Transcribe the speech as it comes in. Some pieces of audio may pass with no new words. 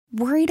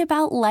Worried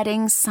about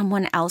letting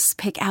someone else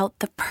pick out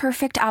the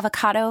perfect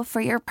avocado for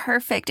your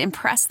perfect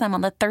impress them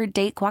on the third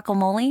date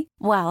guacamole?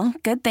 Well,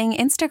 good thing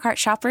Instacart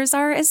shoppers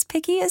are as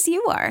picky as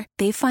you are.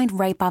 They find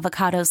ripe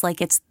avocados like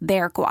it's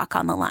their guac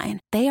on the line.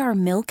 They are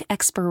milk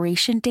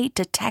expiration date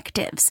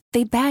detectives.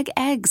 They bag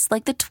eggs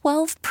like the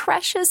 12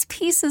 precious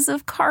pieces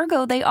of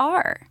cargo they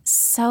are.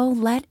 So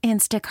let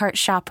Instacart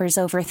shoppers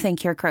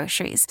overthink your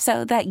groceries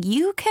so that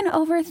you can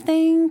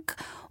overthink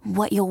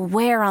what you'll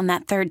wear on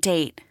that third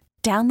date.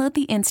 Download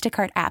the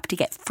Instacart app to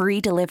get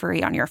free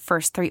delivery on your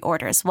first 3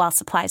 orders while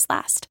supplies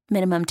last.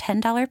 Minimum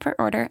 $10 per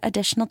order.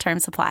 Additional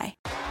terms apply.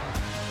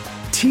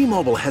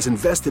 T-Mobile has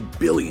invested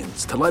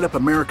billions to light up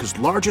America's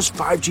largest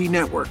 5G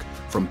network,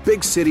 from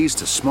big cities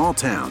to small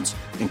towns,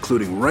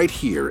 including right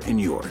here in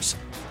yours.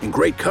 And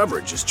great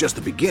coverage is just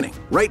the beginning.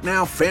 Right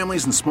now,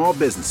 families and small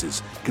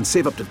businesses can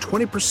save up to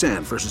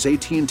 20% versus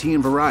AT&T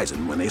and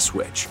Verizon when they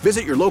switch.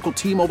 Visit your local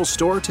T-Mobile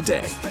store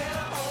today.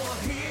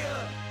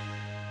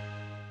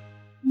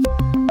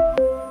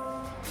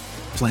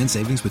 Plan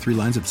savings with 3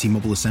 lines of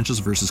T-Mobile Essentials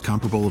versus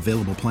comparable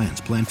available plans.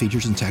 Plan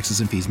features and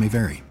taxes and fees may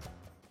vary.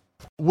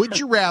 Would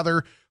you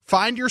rather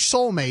find your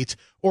soulmate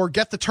or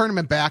get the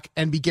tournament back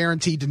and be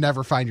guaranteed to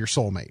never find your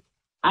soulmate?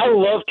 I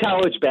love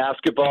college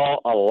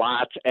basketball a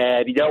lot,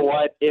 and you know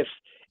what? If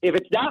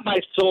it's not my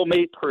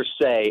soulmate per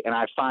se, and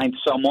I find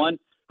someone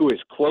who is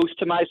close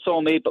to my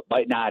soulmate but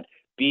might not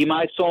be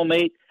my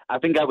soulmate, I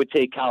think I would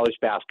take college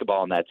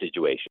basketball in that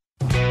situation.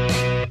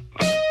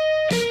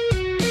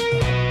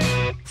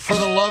 For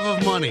the love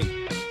of money.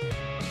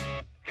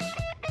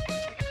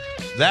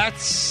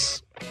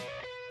 That's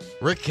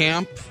Rick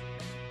Camp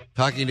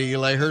talking to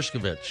Eli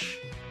Hershkovich.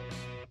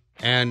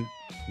 And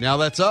now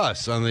that's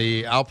us on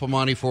the Al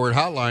Piemonte Ford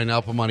hotline,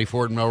 Al Piemonte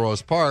Ford in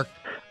Melrose Park,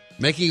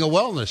 making a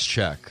wellness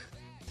check.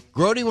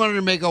 Grody wanted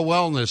to make a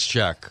wellness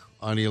check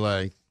on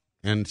Eli.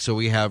 And so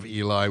we have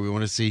Eli. We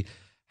want to see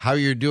how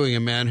you're doing.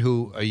 A man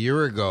who a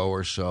year ago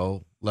or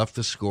so left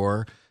the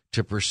Score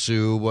to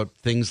pursue what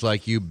things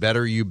like You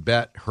Better You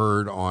Bet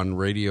heard on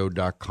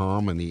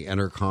radio.com and the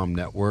Entercom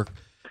network.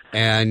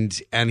 And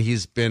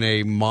he's been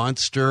a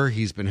monster.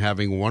 He's been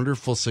having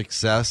wonderful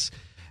success.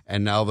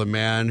 And now the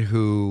man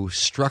who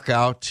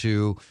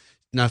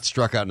not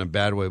struck out in a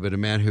bad way, but a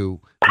man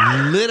who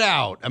lit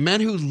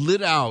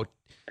out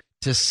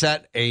to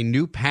set a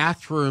new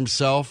path for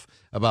himself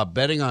about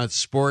betting on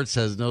sports,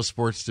 has no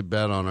sports to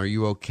bet on. Are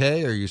you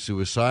okay? Are you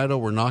suicidal?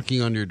 We're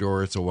knocking on your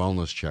door. It's a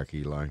wellness check,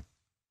 Eli.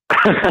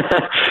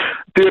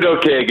 Dude,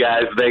 okay,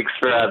 guys. Thanks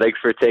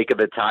for taking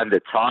the time to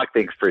talk.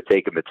 Thanks for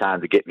taking the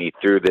time to get me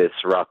through this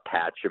rough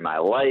patch in my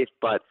life.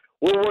 But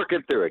we're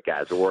working through it,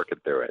 guys. We're working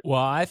through it. Well,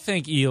 I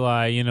think,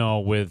 Eli,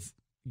 with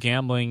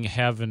gambling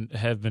having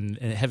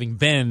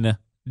been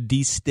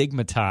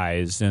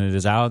destigmatized, and it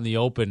is out in the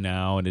open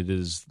now, and it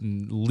is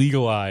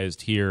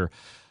legalized here,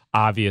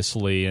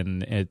 obviously,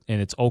 and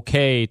it's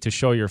okay to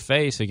show your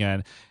face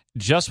again.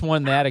 Just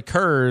when that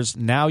occurs,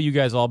 now you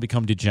guys all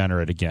become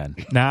degenerate again.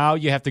 Now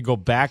you have to go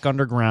back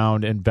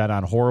underground and bet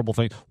on horrible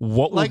things.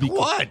 What will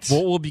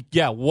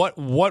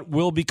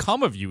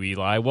become of you,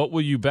 Eli? What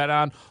will you bet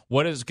on?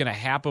 What is going to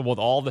happen with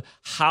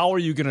how are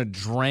you going to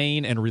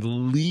drain and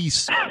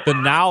release the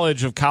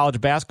knowledge of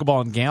college basketball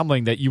and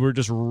gambling that you were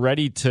just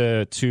ready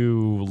to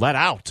let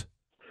out?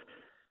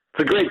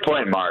 It's a great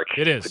point, Mark.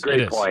 It is. It's a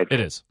great point. It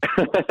is.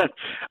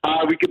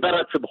 We could bet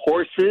on some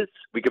horses.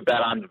 We could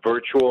bet on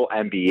virtual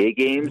NBA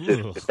games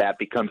if that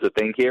becomes a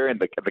thing here in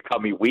the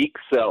coming weeks.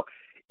 So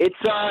it's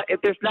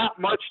if there's not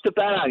much to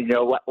bet on.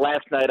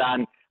 Last night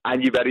on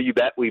You Better You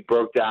Bet, we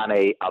broke down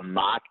a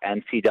mock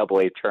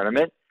NCAA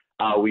tournament.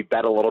 We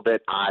bet a little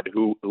bit on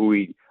who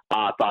we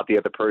thought the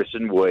other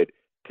person would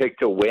pick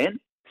to win.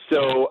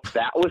 So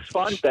that was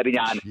fun. Betting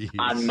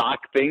on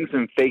mock things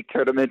and fake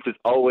tournaments is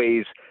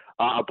always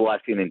a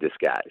blessing in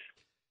disguise.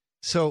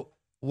 So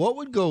what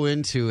would go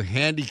into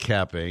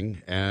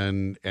handicapping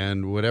and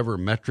whatever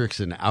metrics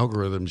and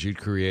algorithms you'd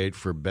create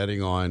for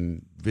betting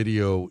on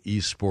video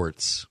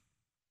esports?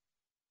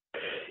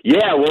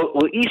 Yeah, well,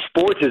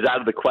 esports is out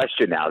of the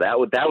question now. That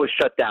was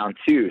shut down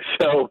too.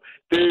 So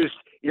there's,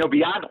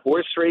 beyond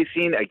horse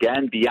racing,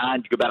 again, you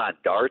go bet on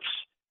darts.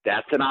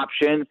 That's an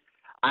option.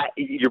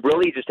 You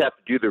really just have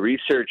to do the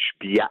research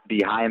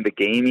behind the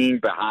gaming,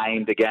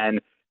 behind, again,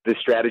 the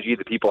strategy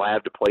that people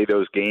have to play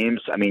those games.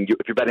 I mean,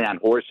 if you're betting on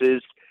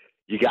horses,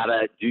 you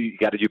gotta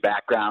do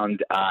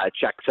background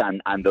checks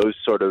on those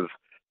sort of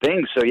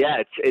things. So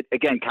yeah, it's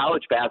again,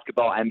 college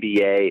basketball,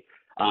 NBA,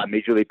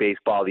 Major League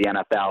Baseball, the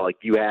NFL. Like,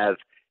 you have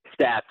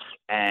stats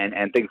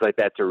and things like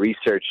that to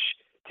research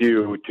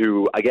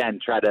to again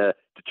try to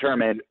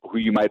determine who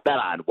you might bet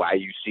on, why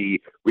you see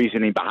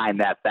reasoning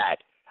behind that bet,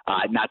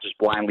 not just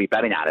blindly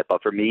betting on it.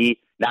 But for me,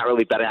 not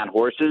really betting on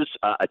horses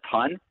a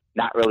ton.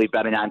 Not really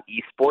betting on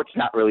esports,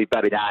 not really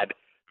betting on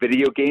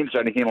video games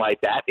or anything like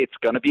that. It's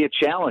going to be a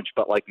challenge.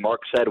 But like Mark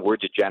said, we're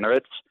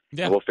degenerates,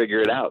 and we'll figure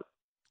it out.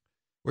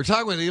 We're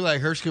talking with Eli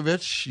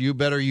Hershkovich. You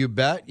Better You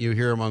Bet. You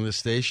hear him on the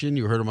station.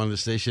 You heard him on the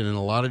station in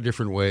a lot of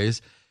different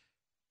ways.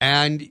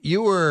 And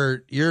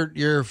your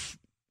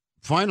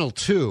final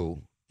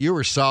two, You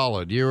were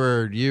solid. You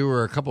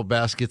were a couple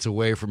baskets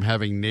away from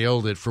having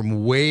nailed it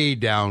from way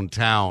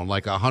downtown,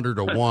 like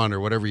 100-1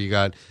 or whatever you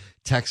got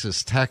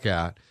Texas Tech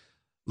at.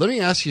 Let me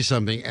ask you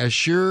something. As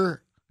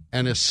sure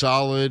and as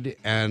solid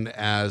and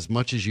as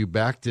much as you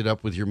backed it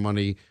up with your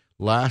money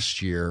last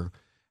year,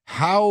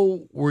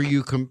 how were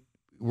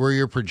were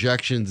your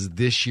projections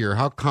this year?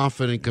 How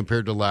confident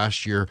compared to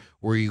last year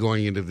were you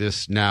going into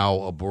this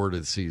now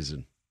aborted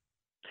season?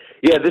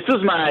 Yeah, this is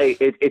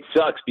it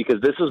sucks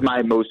because this is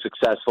my most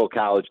successful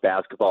college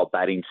basketball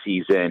betting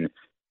season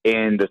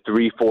in the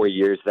 3-4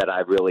 years that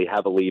I've really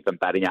heavily been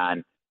betting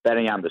on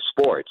the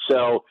sport.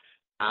 So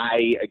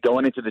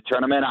going into the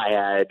tournament,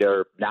 I had,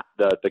 or not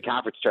the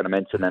conference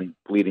tournaments, and then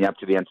leading up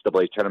to the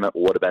NCAA tournament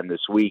would have been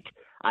this week.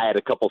 I had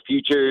a couple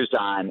futures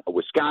on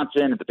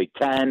Wisconsin, the Big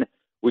Ten,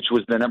 which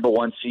was the number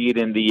 1 seed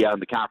in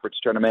the conference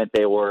tournament.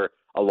 They were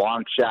a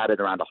long shot at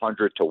around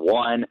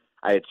 100-1.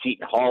 I had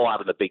Seton Hall out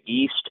of the Big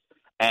East.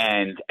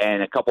 And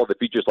a couple of the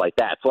features like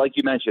that. So like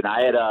you mentioned,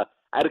 I had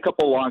a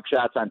couple of long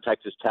shots on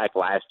Texas Tech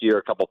last year,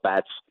 a couple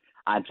bets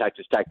on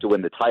Texas Tech to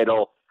win the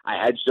title.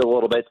 I hedged a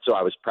little bit, so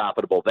I was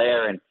profitable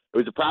there. And it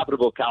was a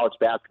profitable college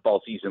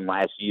basketball season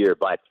last year,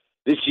 but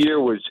this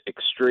year was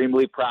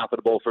extremely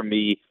profitable for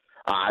me.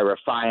 I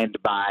refined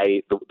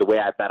by the way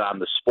I bet on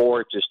the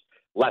sport, just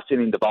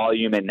lessening the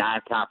volume in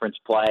non-conference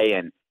play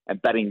and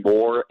betting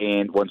more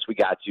in once we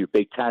got to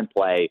Big Ten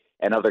play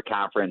and other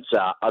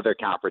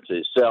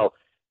conferences. So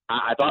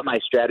I thought my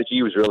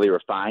strategy was really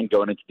refined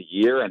going into the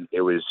year, and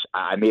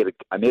I made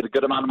a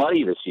good amount of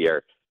money this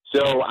year.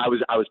 So I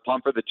was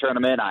pumped for the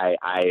tournament.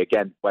 I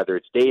again, whether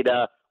it's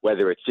data,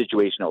 whether it's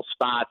situational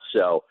spots,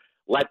 so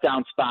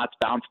letdown spots,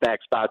 bounce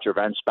back spots,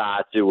 revenge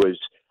spots. It was,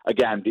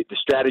 again, the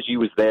strategy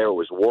was there. It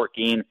was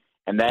working.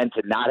 And then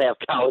to not have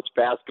college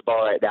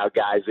basketball right now,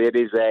 guys,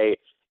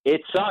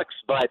 it sucks.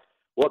 But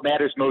what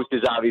matters most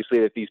is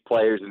obviously that these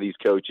players and these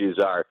coaches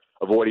are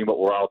avoiding what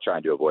we're all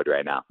trying to avoid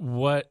right now.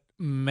 What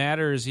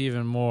matters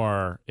even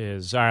more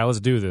is, all right, let's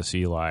do this,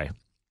 Eli.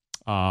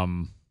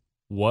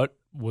 What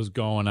was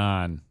going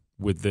on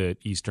with the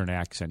Eastern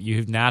accent? You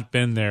have not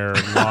been there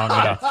long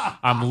enough.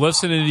 I'm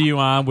listening to you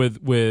on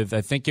with I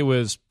think it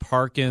was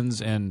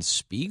Parkins and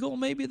Spiegel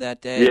maybe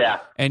that day. Yeah.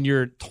 And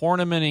you're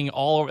tournamenting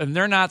all over, and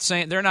they're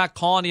not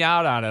calling you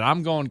out on it.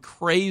 I'm going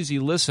crazy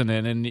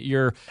listening, and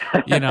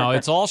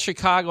it's all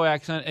Chicago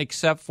accent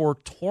except for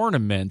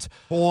tournament.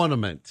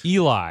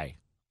 Eli.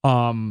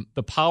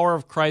 The power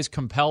of Christ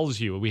compels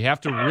you. We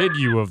have to rid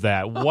you of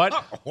that. What?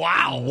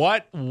 Wow.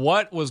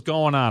 What was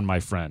going on,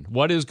 my friend?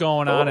 What is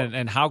going on,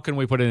 and how can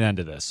we put an end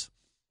to this?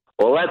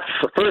 Well, let's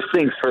first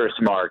things first,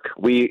 Mark.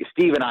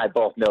 Steve and I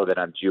both know that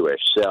I'm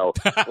Jewish, so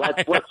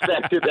let's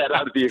factor that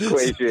out of the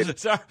equation.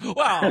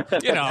 Well,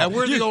 and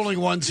we're the only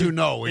ones who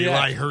know,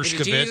 Eli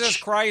Hershkovich. Jesus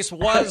Christ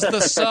was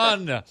the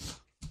Son.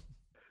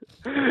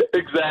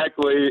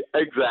 Exactly.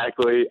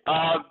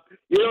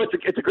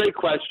 It's a great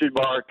question,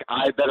 Mark.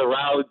 I've been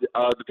around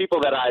the people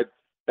that I've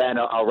been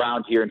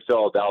around here in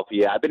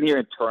Philadelphia. I've been here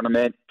in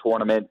tournament for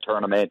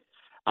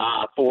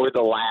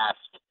the last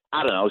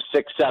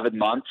 6-7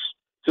 months.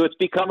 So it's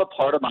become a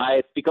part of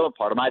my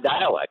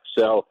dialect.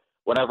 So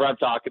whenever I'm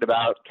talking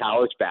about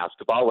college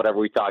basketball, whenever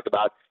we talk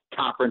about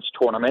conference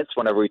tournaments,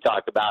 whenever we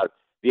talk about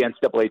the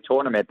NCAA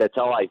tournament, that's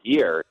all I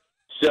hear.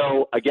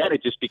 So again,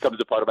 it just becomes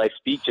a part of my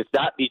speech. It's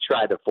not me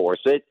trying to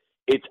force it.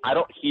 I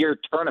don't hear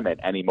tournament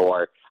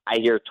anymore. I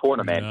hear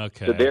tournament.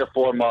 Okay. So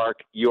therefore,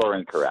 Mark, you are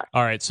incorrect.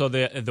 All right. So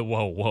the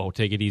whoa,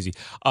 take it easy.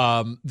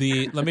 Let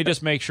me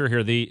just make sure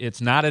here. It's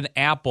not an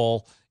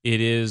apple.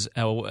 It's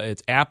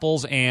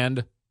apples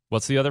and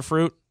what's the other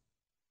fruit?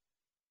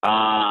 We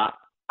are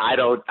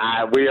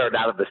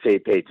not on the same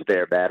page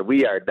there, man.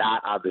 We are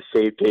not on the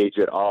same page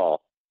at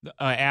all.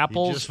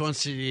 Apples. He just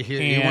wants to hear.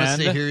 He wants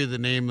to hear the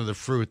name of the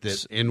fruit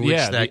that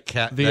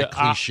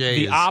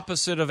cliche. The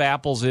opposite of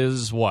apples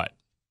is what?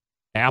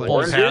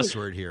 Apples.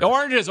 Password here.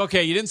 Oranges.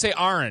 Okay, you didn't say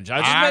orange.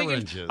 I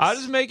was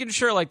just making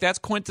sure. Like that's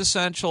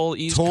quintessential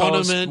East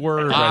Coast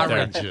word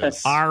right there.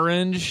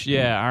 Orange.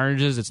 Yeah,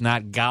 oranges. It's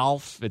not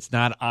golf. It's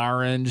not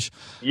orange.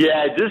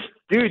 Yeah, just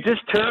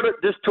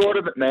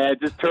tournament, man.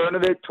 Just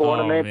tournament.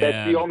 Oh,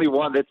 that's the only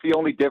one. That's the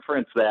only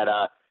difference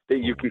that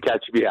you can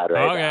catch me out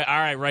right now. All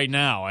right. Right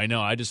now, I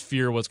know. I just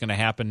fear what's going to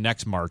happen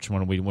next March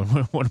when we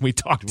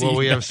talk to you. Well,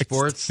 we next. have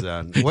sports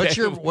then.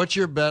 What's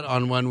your bet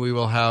on when we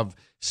will have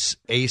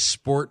a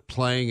sport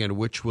playing, and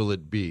which will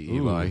it be,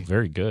 Eli? Ooh,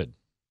 very good.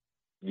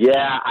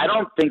 Yeah, I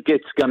don't think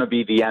it's going to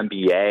be the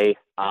NBA.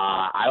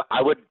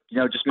 I would,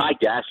 just my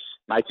guess,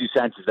 my 2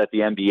 cents is that the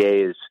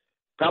NBA is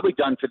probably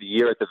done for the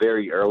year at the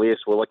very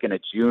earliest. We're looking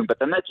at June, but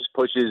then that just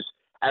pushes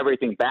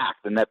everything back.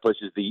 Then that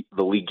pushes the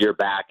league year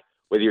back,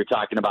 whether you're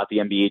talking about the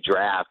NBA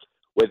draft,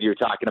 whether you're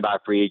talking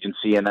about free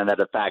agency, and then that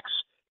affects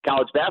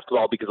college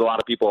basketball because a lot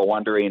of people are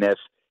wondering if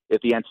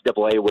the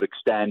NCAA would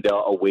extend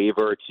a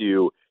waiver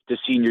to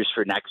seniors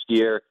for next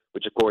year,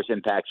 which of course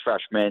impacts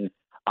freshmen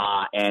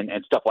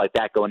and stuff like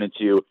that going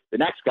into the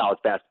next college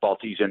basketball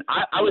season.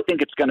 I would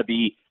think it's going to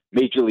be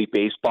Major League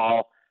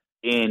Baseball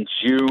in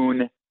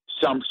June,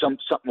 something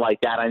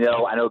like that. I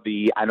know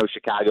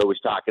Chicago was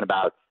talking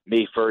about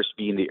May 1st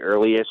being the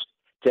earliest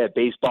to have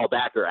baseball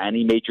back or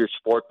any major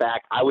sport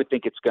back. I would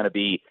think it's going to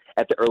be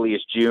at the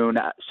earliest June.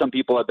 Some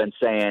people have been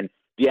saying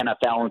the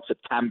NFL in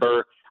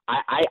September.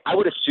 I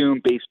would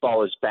assume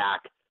baseball is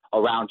back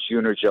around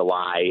June or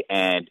July,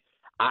 and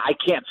I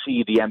can't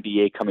see the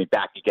NBA coming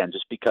back again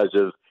just because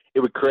of it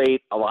would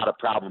create a lot of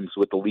problems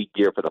with the league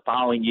year for the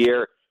following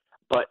year.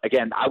 But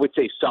again, I would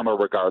say summer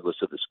regardless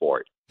of the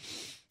sport.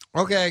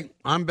 Okay,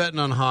 I'm betting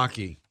on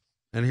hockey,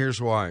 and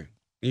here's why.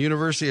 The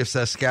University of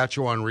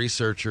Saskatchewan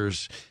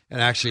researchers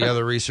and actually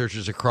other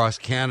researchers across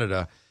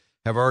Canada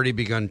have already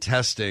begun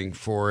testing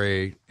for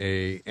a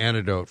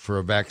antidote for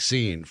a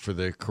vaccine for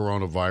the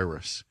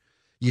coronavirus.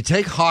 You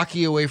take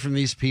hockey away from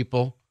these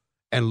people,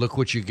 and look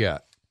what you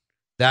get.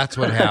 That's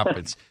what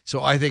happens.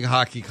 So I think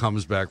hockey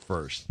comes back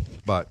first,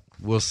 but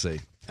we'll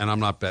see. And I'm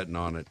not betting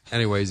on it.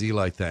 Anyways,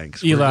 Eli,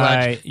 thanks.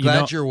 Eli,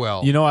 glad you're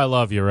well. You know I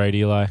love you, right,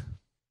 Eli?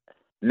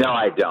 No,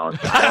 I don't.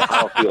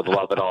 I don't feel the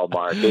love at all,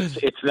 Mark.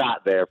 It's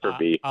not there for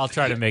me. I'll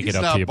try to make it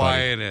up not to you, buddy.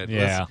 buying it.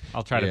 Yeah,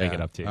 I'll try to make it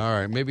up to you. All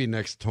right, maybe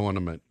next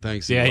tournament.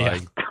 Thanks, Yeah,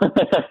 Eli. yeah.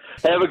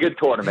 Have a good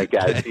tournament,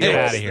 guys. Get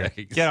out of here.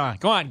 Get on.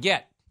 Go on,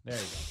 get. There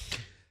you go.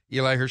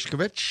 Eli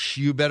Hershkovich,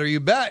 you better you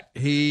bet.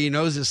 He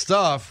knows his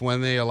stuff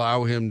when they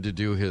allow him to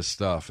do his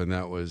stuff. And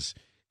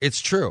it's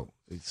true.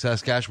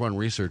 Saskatchewan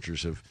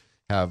researchers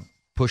have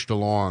pushed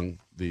along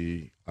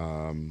the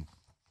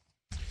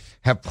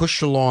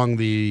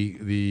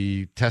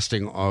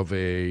testing of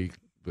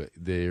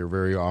they're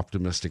very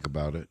optimistic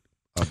about it,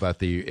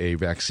 about a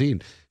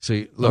vaccine.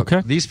 So look,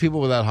 These people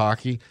without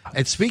hockey,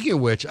 and speaking of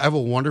which, I have a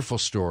wonderful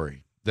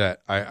story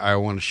that I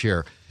want to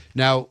share.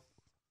 Now,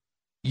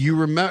 you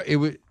remember,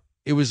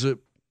 it was a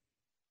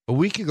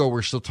week ago,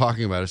 we're still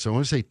talking about it, so I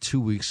want to say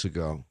 2 weeks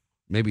ago,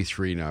 maybe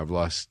 3 now. I've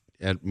lost,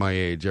 at my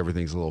age,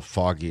 everything's a little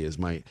foggy as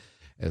my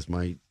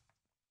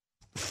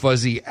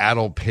fuzzy,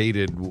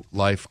 addle-pated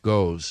life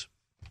goes.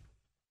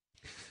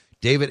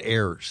 David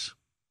Ayers,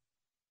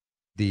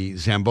 the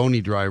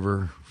Zamboni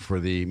driver for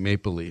the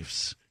Maple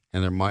Leafs,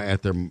 and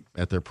at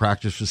their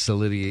practice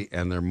facility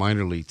and their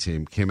minor league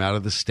team, came out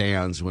of the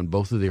stands when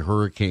both of the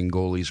Hurricane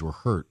goalies were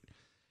hurt.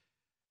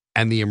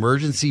 And the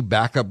emergency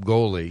backup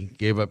goalie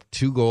gave up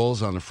 2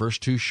 goals on the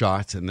first 2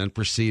 shots and then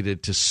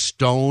proceeded to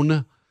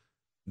stone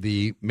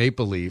the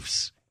Maple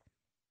Leafs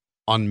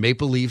on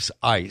Maple Leafs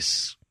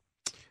ice.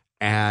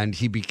 And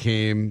he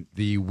became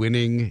the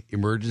winning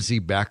emergency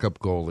backup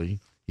goalie.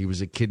 He was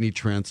a kidney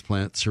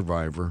transplant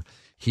survivor.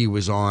 He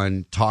was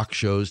on talk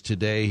shows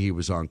today. He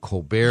was on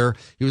Colbert.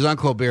 He was on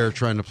Colbert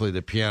trying to play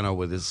the piano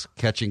with his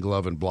catching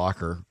glove and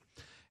blocker.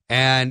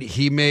 And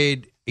he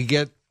got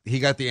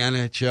the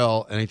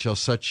NHL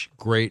such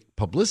great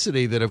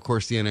publicity that, of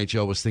course, the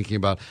NHL was thinking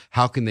about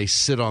how can they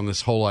sit on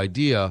this whole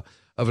idea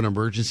of an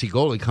emergency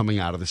goalie coming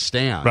out of the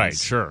stands. Right,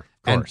 sure.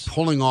 And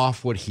pulling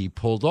off what he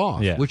pulled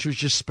off, which was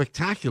just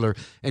spectacular.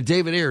 And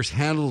David Ayers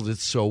handled it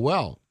so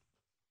well.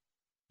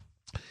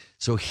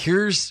 So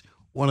here's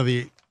one of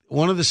the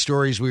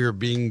stories we are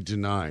being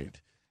denied.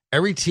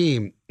 Every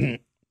team,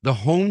 the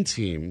home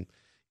team,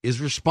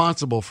 is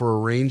responsible for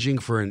arranging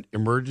for an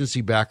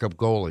emergency backup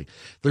goalie.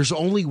 There's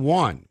only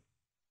one.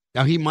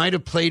 Now, he might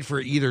have played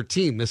for either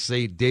team, let's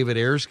say David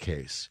Ayers'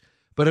 case.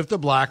 But if the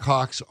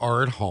Blackhawks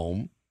are at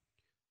home,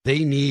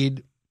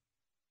 they're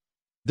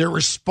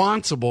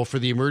responsible for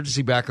the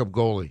emergency backup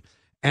goalie.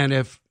 And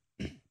if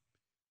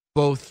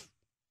both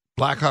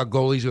Blackhawk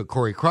goalies with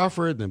Corey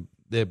Crawford, then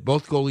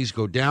both goalies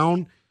go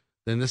down,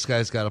 then this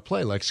guy's got to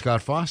play like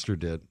Scott Foster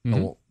did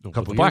a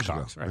couple of years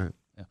ago. Right.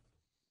 Yeah.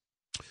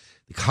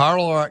 The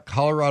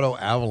Colorado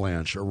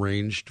Avalanche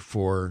arranged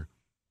for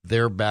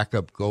their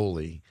backup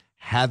goalie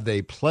had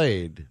they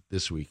played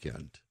this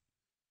weekend.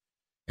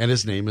 And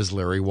his name is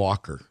Larry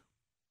Walker.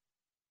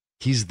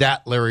 He's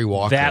that Larry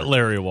Walker.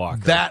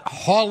 That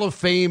Hall of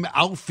Fame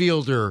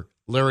outfielder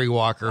Larry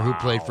Walker, who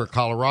played for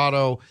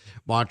Colorado,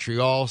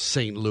 Montreal,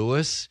 St.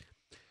 Louis.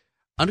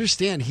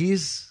 Understand,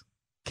 he's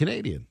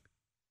Canadian.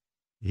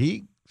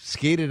 He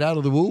skated out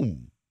of the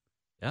womb.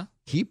 Yeah.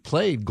 He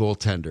played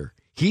goaltender.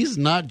 He's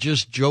not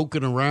just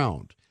joking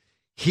around.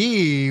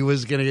 He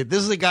was going to get,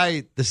 this is a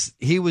guy,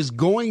 he was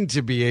going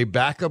to be a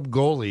backup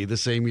goalie the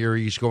same year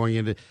he's going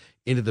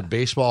into the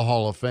Baseball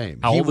Hall of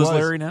Fame. How old is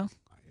Larry now?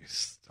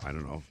 I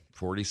don't know,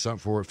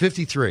 40-something,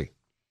 53.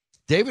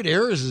 David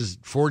Ayers is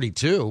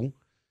 42.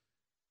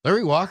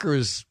 Larry Walker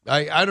is,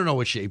 I don't know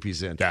what shape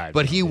he's in,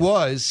 but he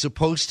was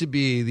supposed to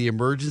be the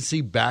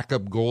emergency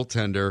backup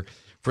goaltender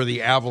for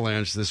the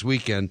Avalanche this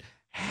weekend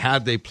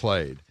had they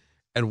played.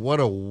 And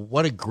what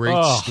a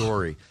great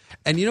story.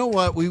 And you know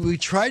what? We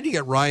tried to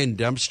get Ryan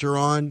Dempster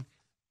on,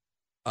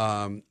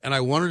 and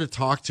I wanted to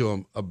talk to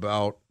him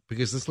about,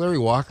 because this Larry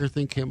Walker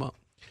thing came up.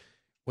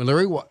 When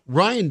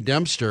Ryan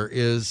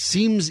Dempster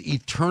seems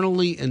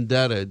eternally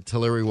indebted to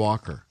Larry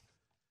Walker.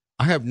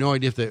 I have no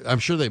idea I'm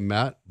sure they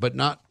met, but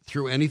not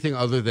through anything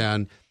other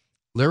than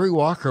Larry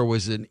Walker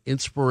was an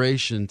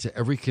inspiration to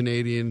every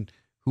Canadian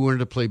who wanted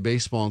to play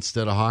baseball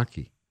instead of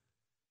hockey.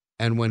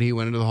 And when he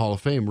went into the Hall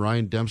of Fame,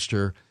 Ryan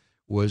Dempster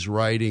was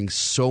writing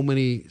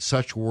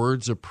such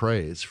words of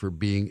praise for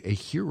being a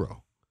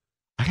hero.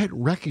 I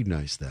hadn't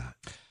recognized that.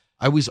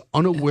 I was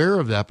unaware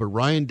of that, but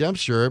Ryan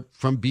Dempster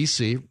from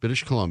BC,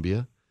 British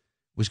Columbia,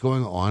 was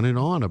going on and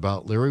on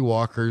about Larry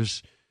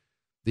Walker's,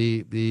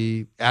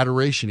 the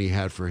adoration he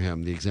had for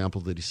him, the example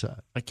that he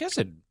set. I guess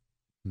it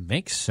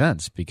makes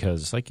sense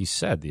because, like you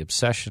said, the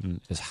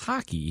obsession is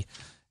hockey.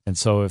 And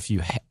so if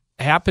you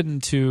happen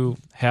to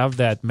have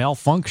that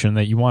malfunction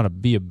that you want to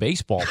be a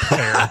baseball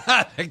player.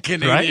 A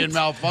Canadian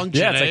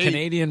malfunction. Yeah, it's a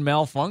Canadian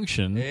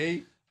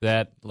malfunction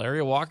that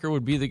Larry Walker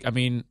would be the... I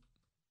mean,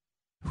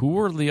 who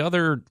are the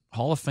other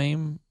Hall of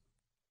Fame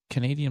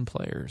Canadian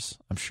players?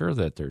 I'm sure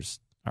that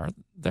are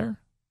there?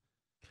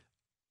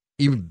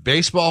 Even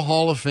baseball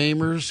Hall of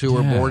Famers who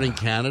were born in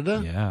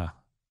Canada? Yeah.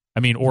 I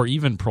mean, or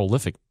even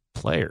prolific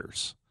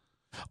players.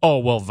 Oh,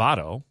 well,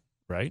 Votto,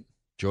 right?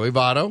 Joey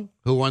Votto,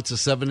 who wants a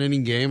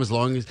 7-inning game as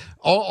long as...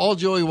 All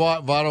Joey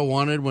Votto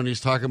wanted when he's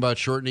talking about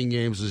shortening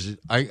games is,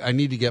 I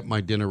need to get my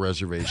dinner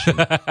reservation.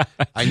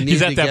 I need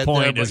he's at to that get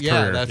point there. in his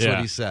yeah, career. that's what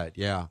he said.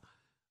 Yeah.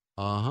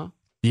 Uh-huh.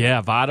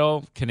 Yeah,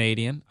 Votto,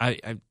 Canadian.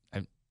 I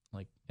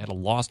like at a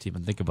loss to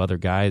even think of other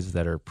guys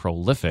that are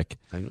prolific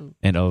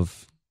and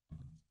of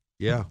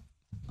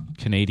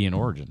Canadian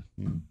origin.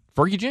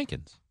 Fergie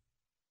Jenkins.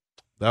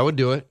 That would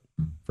do it.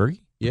 Fergie?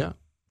 Yeah,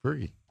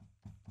 Fergie.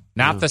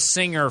 Not the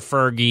singer,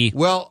 Fergie.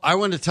 Well, I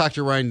wanted to talk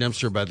to Ryan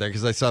Dempster about that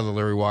because I saw the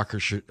Larry Walker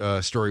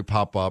story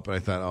pop up, and I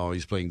thought, oh,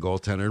 he's playing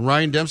goaltender. And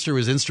Ryan Dempster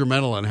was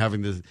instrumental in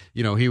having the,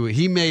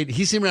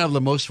 he seemed to have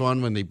the most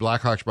fun when the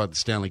Blackhawks brought the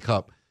Stanley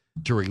Cup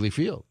to Wrigley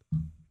Field.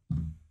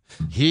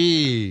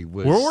 He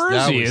was. Where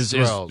is he?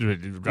 Thrilled.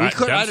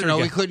 I don't know.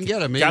 We couldn't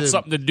get him. Got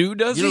something to do,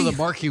 does he? The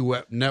Marquee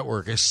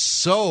Network is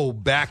so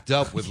backed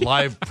up with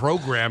live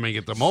programming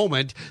at the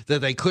moment that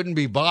they couldn't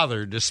be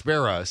bothered to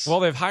spare us. Well,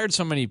 they've hired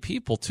so many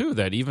people, too,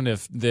 that even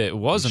if it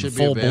wasn't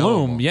full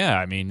bloom,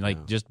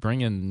 just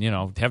bring in,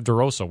 have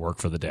DeRosa work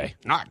for the day.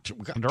 We got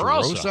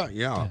DeRosa.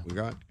 Yeah, we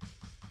got.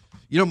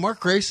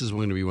 Mark Grace is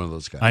going to be one of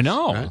those guys. I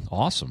know. Right?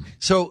 Awesome.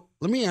 So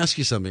let me ask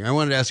you something. I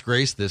wanted to ask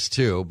Grace this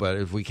too, but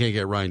if we can't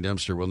get Ryan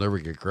Dempster, we'll never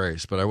get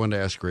Grace. But I wanted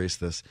to ask Grace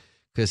this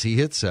because he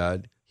had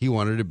said he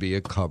wanted to be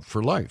a Cub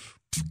for life.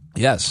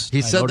 Yes.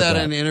 He said that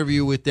in an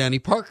interview with Danny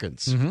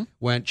Parkins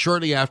when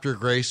shortly after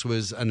Grace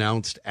was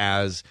announced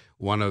as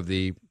one of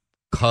the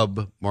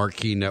Cub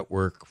Marquee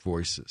Network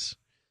voices.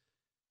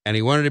 And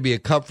he wanted to be a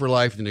Cub for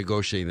life and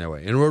negotiating that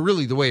way. And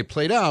really the way it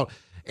played out,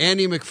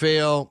 Andy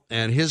McPhail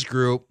and his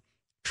group,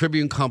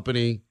 Tribune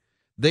Company,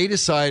 they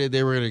decided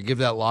they were going to give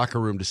that locker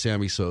room to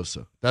Sammy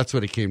Sosa. That's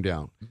what it came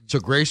down. So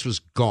Grace was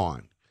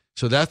gone.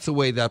 So that's the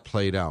way that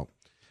played out.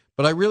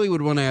 But I really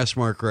would want to ask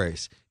Mark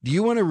Grace, do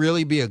you want to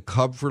really be a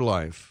Cub for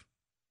life,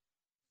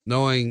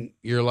 knowing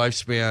your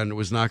lifespan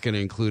was not going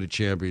to include a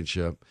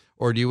championship?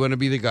 Or do you want to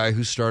be the guy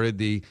who started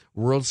the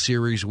World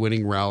Series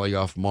winning rally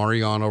off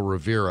Mariano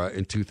Rivera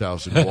in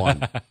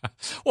 2001?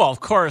 Well, of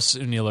course,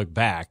 when you look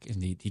back,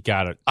 and he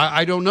got it.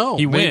 I don't know.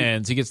 He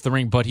wins, he gets the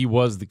ring, but he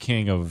was the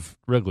king of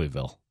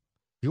Wrigleyville.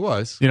 He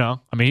was.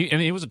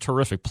 He was a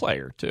terrific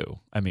player, too.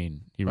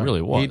 He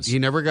really was. He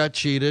never got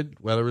cheated,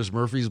 whether it was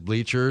Murphy's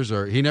Bleachers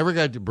or he never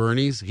got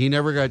Bernie's. He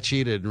never got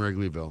cheated in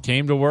Wrigleyville.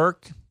 Came to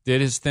work, did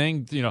his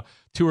thing,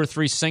 2 or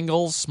 3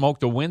 singles,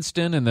 smoked a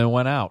Winston, and then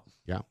went out.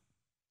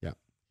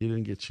 He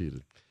didn't get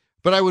cheated.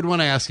 But I would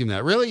want to ask him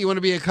that. Really? You want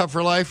to be a Cub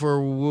for life,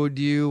 or do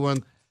you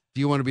want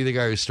to be the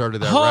guy who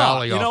started that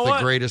rally off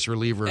the greatest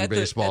reliever in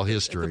baseball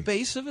history? At the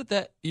base of it,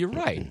 that you're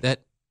right.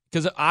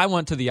 Because I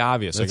went to the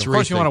obvious. Of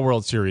course, you want a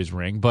World Series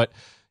ring, but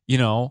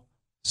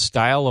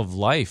style of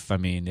life.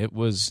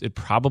 It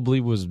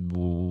probably was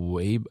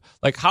way.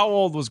 Like, how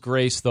old was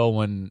Grace though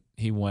when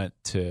he went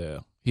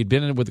to? He'd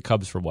been with the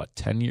Cubs for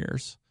 10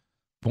 years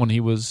when he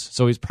was.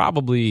 So he's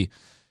probably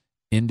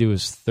into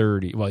his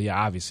 30s. Well, yeah,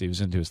 obviously he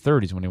was into his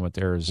 30s when he went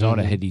to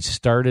Arizona. Had he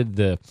started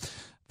the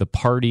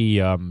party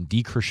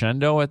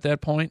decrescendo at that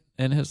point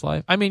in his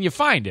life? You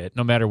find it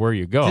no matter where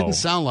you go. Didn't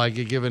sound like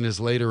it given his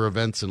later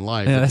events in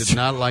life. It did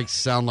not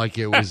sound like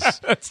it was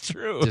that's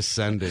true.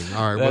 Descending.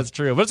 All right, that's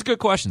true. But it's a good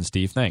question,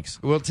 Steve. Thanks.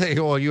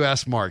 Well, you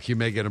asked Mark. You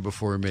may get him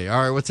before me.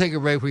 All right, we'll take a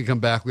break. When we come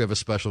back, we have a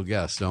special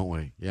guest, don't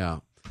we?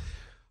 Yeah.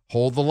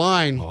 Hold the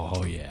line.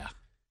 Oh, yeah.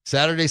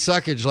 Saturday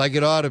suckage like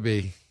it ought to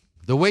be.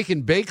 The Wake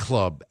and Bake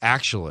Club,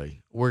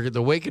 actually, where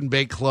the Wake and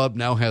Bake Club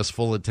now has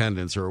full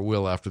attendance, or it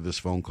will after this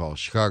phone call.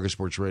 Chicago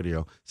Sports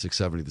Radio,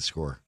 670 The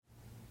Score.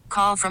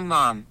 Call from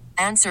mom.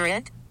 Answer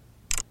it.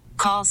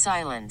 Call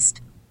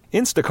silenced.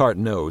 Instacart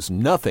knows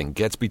nothing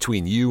gets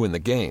between you and the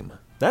game.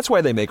 That's why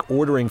they make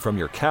ordering from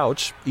your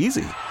couch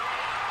easy.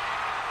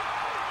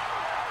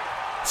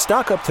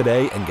 Stock up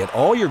today and get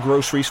all your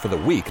groceries for the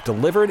week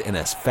delivered in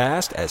as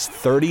fast as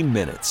 30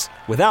 minutes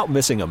without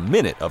missing a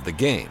minute of the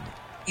game.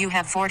 You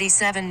have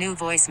 47 new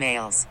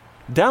voicemails.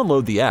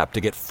 Download the app to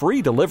get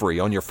free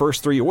delivery on your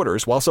first 3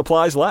 orders while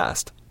supplies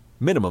last.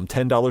 Minimum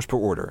 $10 per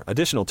order.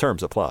 Additional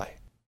terms apply.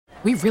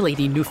 We really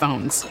need new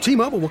phones.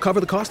 T-Mobile will cover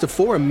the cost of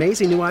 4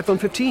 amazing new iPhone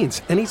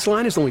 15s, and each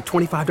line is only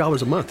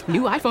 $25 a month.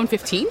 New iPhone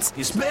 15s?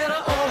 It's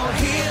better over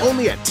here.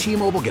 Only at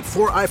T-Mobile, get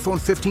 4 iPhone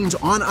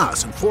 15s on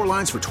us and 4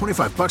 lines for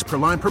 $25 per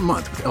line per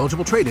month with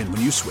eligible trade-in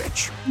when you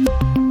switch.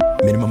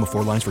 Minimum of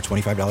 4 lines for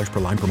 $25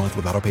 per line per month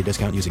with autopay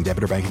discount using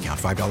debit or bank account.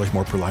 $5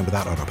 more per line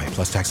without autopay,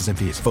 plus taxes and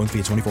fees. Phone fee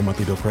at 24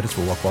 monthly bill credits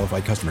for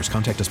well-qualified customers.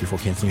 Contact us before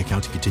canceling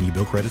account to continue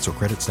bill credits or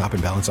credit stop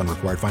and balance on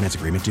required finance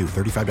agreement due.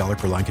 $35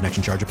 per line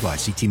connection charge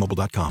applies. See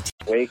T-Mobile.com.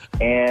 Wake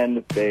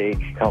and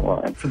bake. Come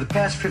on. For the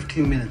past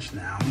 15 minutes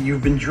now,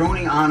 you've been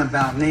droning on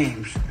about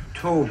names.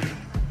 Toby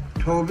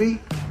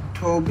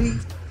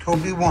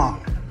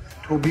Wong.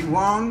 Toby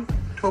Wong.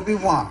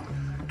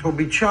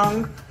 Toby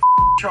Chung,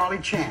 Charlie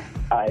Chan.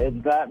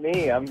 It's not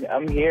me.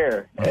 I'm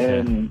here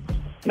and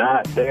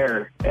not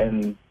there.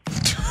 And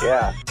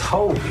yeah.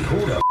 Toby,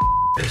 who the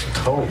is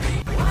Toby?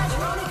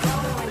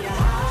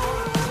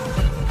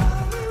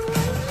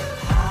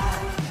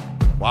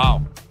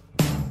 Wow.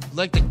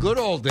 Like the good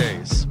old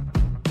days.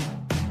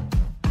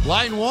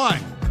 Line 1,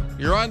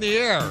 you're on the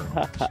air.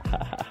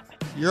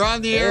 You're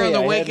on the air on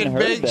the Wake and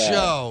Bake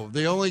Show.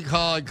 The only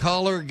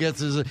caller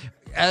gets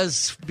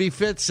as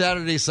befits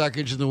Saturday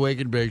Suckage in the Wake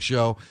and Bake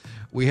Show.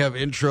 We have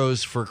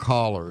intros for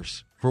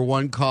callers, for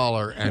one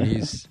caller, and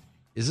is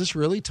this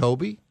really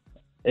Toby?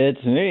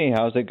 It's me.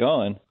 How's it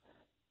going?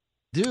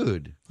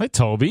 Dude. Hi,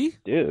 Toby.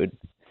 Dude,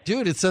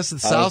 it's us at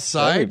South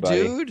Side,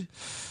 dude.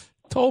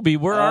 Toby,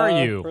 where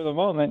are you? For the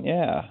moment,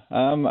 yeah.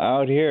 I'm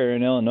out here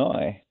in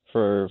Illinois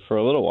for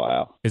a little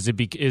while. Is it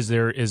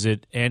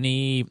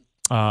any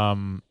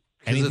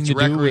anything it's to do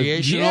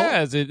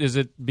recreational? with, is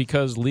it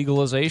because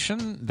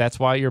legalization? That's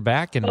why you're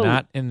back and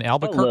not in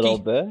Albuquerque? A little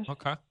bit.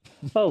 Okay.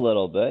 A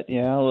little bit,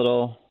 yeah, a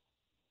little.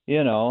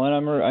 And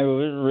I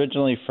was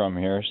originally from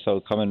here, so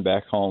coming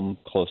back home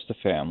close to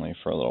family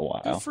for a little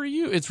while. Good for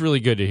you. It's really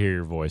good to hear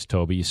your voice,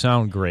 Toby. You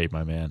sound great,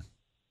 my man.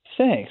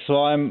 Thanks.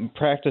 Well, I'm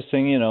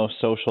practicing,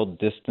 social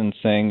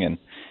distancing, and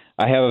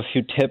I have a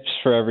few tips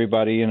for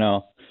everybody.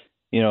 No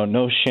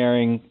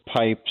sharing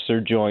pipes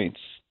or joints,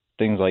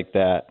 things like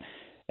that.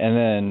 And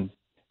then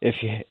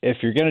if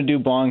you're going to do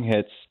bong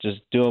hits,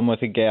 just do them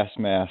with a gas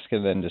mask,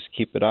 and then just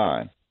keep it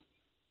on.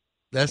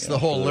 That's the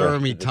whole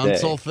Laramie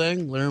Tunsil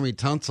thing. Laramie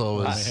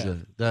Tunsil is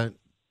that.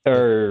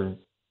 That's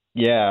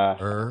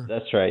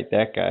right,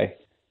 that guy.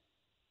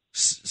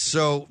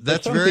 So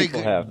that's very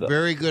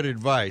good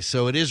advice.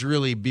 So it is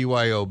really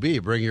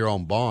BYOB, bring your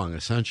own bong,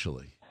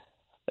 essentially.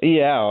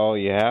 Yeah,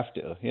 you have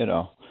to,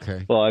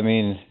 Okay. Well, I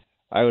mean,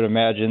 I would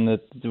imagine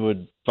that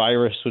the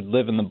virus would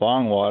live in the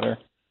bong water.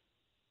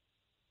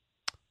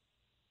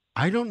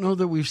 I don't know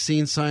that we've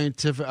seen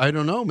scientific. I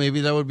don't know. Maybe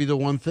that would be the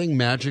one thing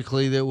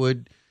magically that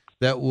would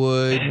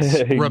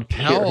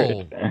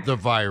repel the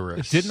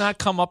virus. It did not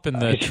come up in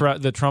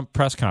the Trump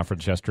press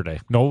conference yesterday.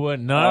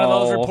 None of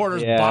those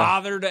reporters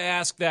bothered to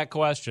ask that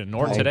question,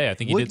 nor today. I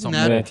think he did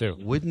something today, too.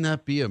 Wouldn't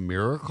that be a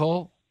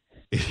miracle?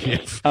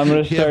 I'm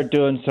going to start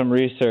doing some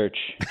research.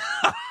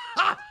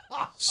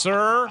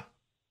 Sir?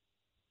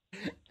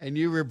 And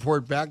you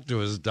report back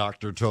to us,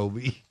 Dr.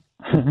 Toby.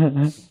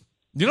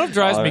 You know what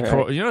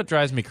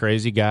drives me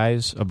crazy,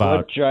 guys?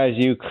 What drives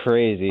you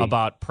crazy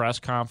about press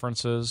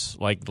conferences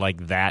like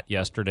that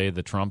yesterday?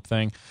 The Trump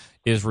thing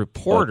is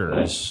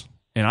reporters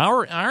in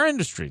our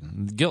industry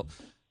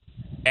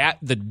at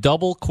the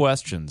double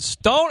questions.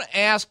 Don't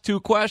ask 2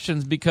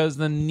 questions because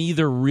then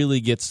neither really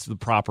gets the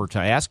proper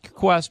time. Ask your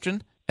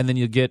question, and then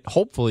you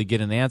hopefully get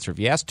an answer. If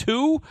you ask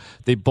 2,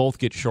 they both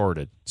get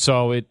shorted.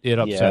 So it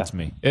upsets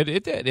me.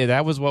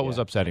 That was what was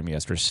upsetting me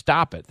yesterday.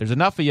 Stop it. There's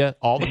enough of you.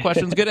 All the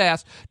questions get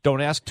asked.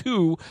 Don't ask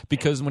 2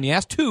 because when you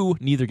ask 2,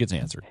 neither gets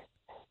answered.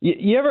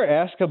 You ever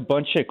ask a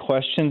bunch of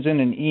questions in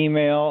an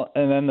email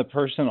and then the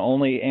person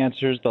only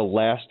answers the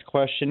last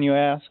question you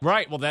ask?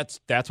 Right. Well,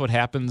 that's what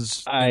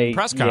happens in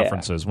press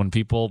conferences when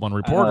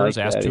reporters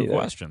ask 2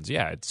 questions.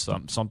 Yeah, it's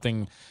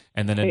something,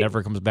 and then it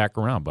never comes back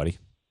around, buddy.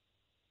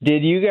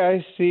 Did you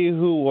guys see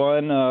who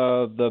won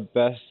the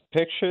Best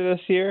Picture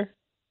this year?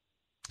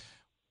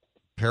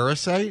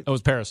 Parasite? It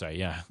was Parasite,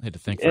 yeah. I had to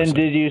think for a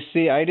second. Did you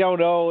see, I don't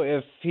know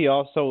if he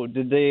also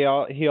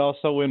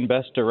win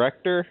Best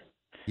Director?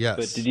 Yes.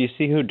 But did you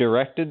see who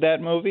directed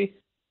that movie?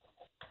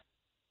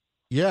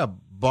 Yeah,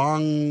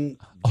 Bong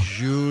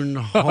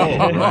Joon-ho,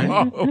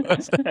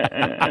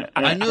 right?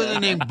 I knew the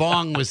name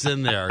Bong was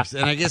in there,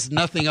 and I guess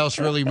nothing else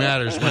really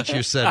matters once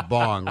you said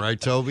Bong, right,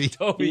 Toby?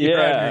 Toby,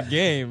 you're on your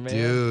game,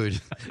 man.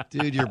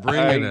 Dude, you're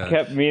bringing it. I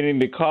kept meaning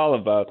to call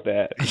about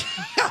that.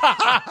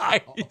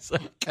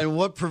 And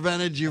what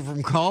prevented you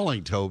from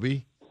calling,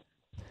 Toby?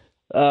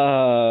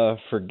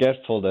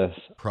 Forgetfulness.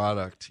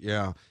 Product,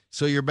 yeah.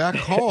 So you're back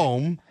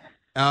home.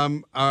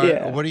 What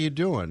are you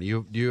doing?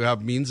 Do you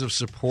have means of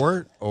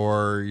support,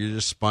 or you're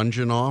just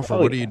sponging off, or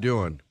what are you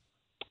doing?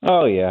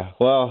 Oh yeah,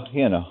 well,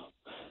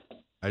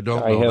 I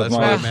don't know. That's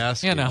why I'm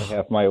asking. I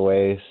have my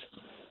ways.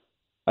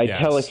 I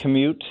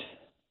telecommute.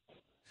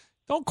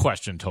 Don't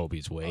question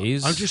Toby's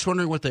ways. I'm just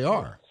wondering what they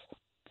are.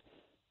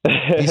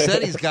 He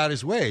said he's got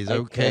his ways.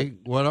 Okay,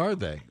 what are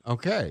they?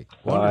 Okay,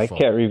 well, I wonderful.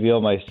 can't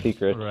reveal my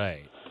secret.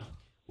 Right.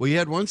 Well, you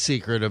had one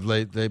secret of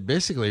late. They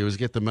basically was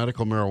get the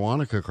medical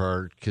marijuana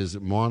card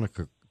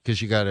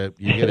because you get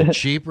it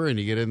cheaper and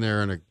you get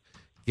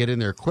in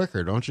there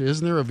quicker, don't you?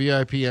 Isn't there a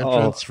VIP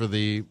entrance for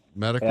the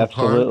medical card?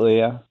 Absolutely,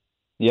 yeah.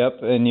 Yep,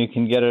 and you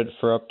can get it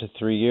for up to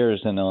 3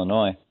 years in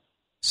Illinois.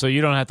 So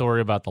you don't have to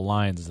worry about the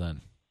lines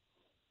then?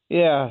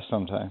 Yeah,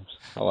 sometimes.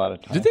 A lot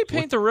of times. Did they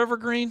paint the river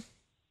green?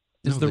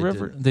 Is the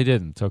river? Didn't. They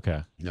didn't.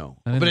 Okay. No,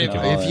 I didn't but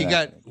think if you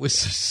got with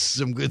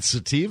some good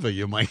sativa,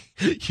 you might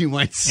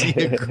see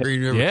a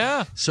green river.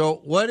 Yeah.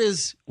 So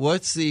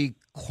what's the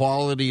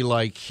quality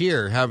like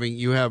here? Having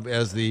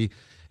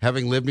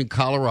lived in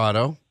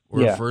Colorado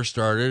where it first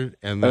started,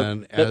 and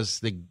then as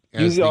the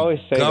always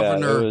say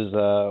governor, that. It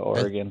was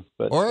Oregon,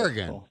 but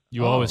Oregon. cool.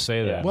 You always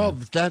say that. Well,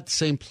 that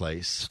same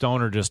place.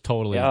 Stoner just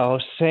totally. Oh,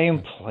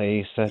 same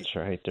place. That's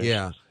right.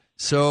 Yeah.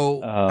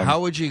 So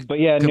how would you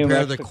New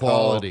compare the Mexico,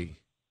 quality?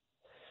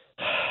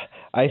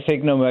 I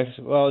think New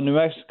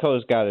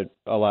Mexico's got it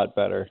a lot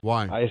better.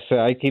 Why?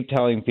 I keep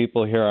telling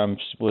people here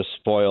was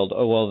spoiled.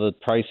 Oh, well, the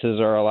prices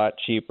are a lot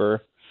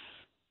cheaper,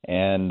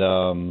 and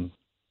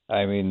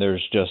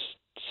there's just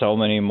so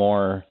many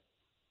more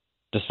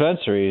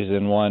dispensaries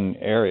in one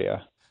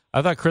area.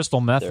 I thought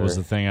crystal meth was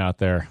the thing out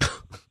there.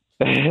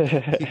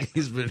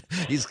 he's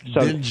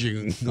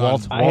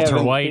binging. I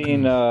haven't White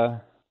seen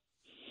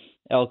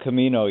El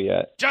Camino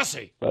yet,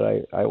 Jesse,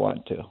 but I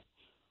want to.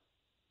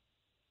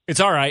 It's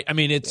all right. I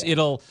mean, if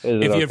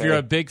you're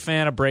a big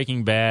fan of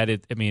Breaking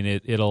Bad,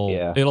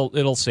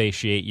 it'll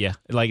satiate you.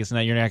 Like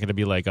you're not going to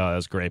be like, oh,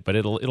 that's great, but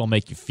it'll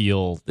make you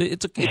feel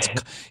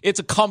it's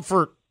a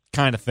comfort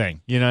kind of thing.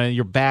 You know,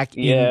 you're back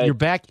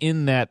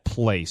in that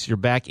place. You're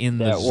back in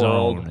the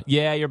zone. World.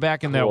 Yeah, you're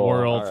back in that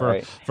world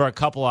right. for a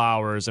couple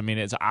hours. I mean,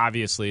 it's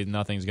obviously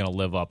nothing's going to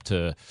live up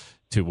to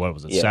what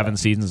was it, 7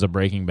 seasons of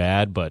Breaking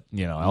Bad, but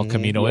El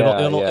Camino,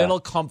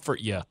 it'll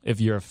comfort you if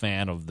you're a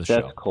fan of the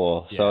show. That's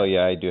cool. Yeah. So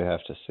I do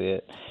have to see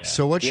it. Yeah.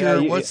 So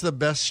what's the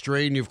best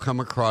strain you've come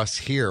across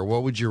here?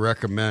 What would you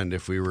recommend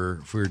if we were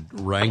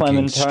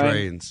ranking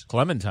strains?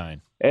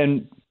 Clementine.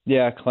 And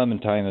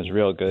Clementine is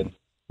real good.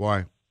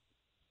 Why?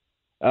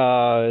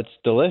 It's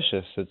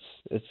delicious.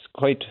 It's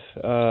quite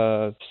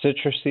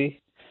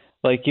citrusy,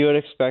 like you would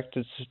expect.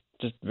 It's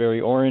just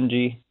very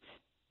orangey.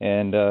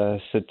 And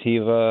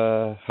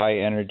sativa,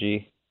 high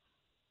energy.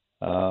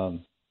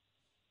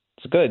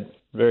 It's good,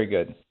 very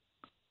good.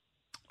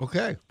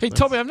 Okay. Hey,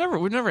 Toby,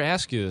 we've never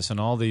asked you this in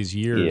all these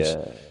years.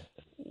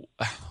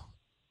 Yeah.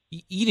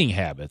 Eating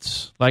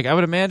habits, like I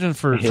would imagine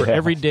for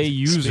everyday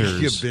users.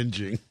 Speaking of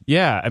binging.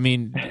 Yeah, I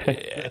mean,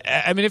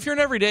 if you're an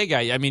everyday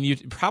guy, I mean, you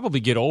probably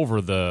get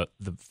over the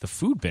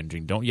food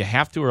binging, don't you?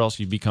 Have to, or else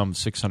you become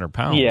 600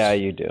 pounds. Yeah,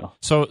 you do.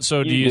 So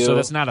do you? So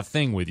that's not a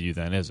thing with you,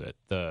 then, is it?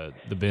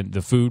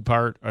 The food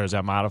part, or is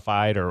that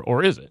modified,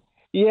 or is it?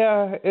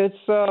 Yeah, it's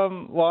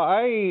well,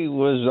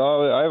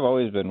 I've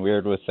always been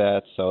weird with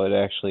that, so it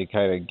actually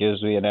kind of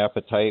gives me an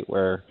appetite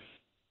where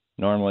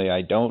normally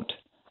I don't.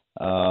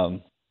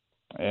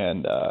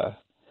 And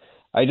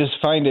I just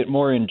find it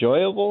more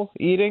enjoyable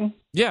eating.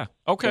 Yeah,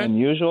 okay. Than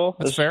usual.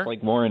 That's fair.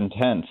 Like more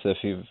intense if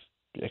you've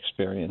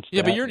experienced.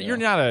 Yeah, that, but you're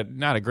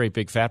not a great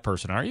big fat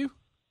person, are you?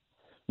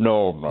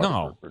 No, I'm not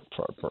no. a big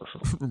fat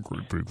person.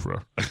 Great big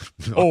fat.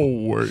 No.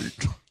 Oh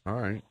wait. All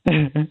right.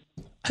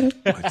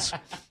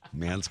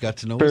 Man's got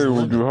to know. Hey,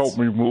 would you help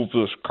me move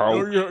this couch?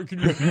 Oh yeah,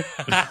 can you?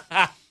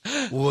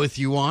 Well, if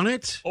you want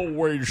it. Oh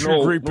wait, she's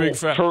a great big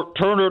fat.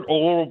 Turn it a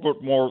little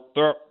bit more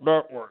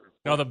that way.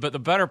 No, the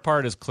better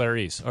part is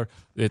Clarice. Or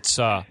it's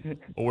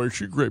is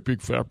she a great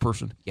big fat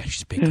person? Yeah,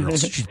 she's a big girl.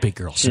 She's a big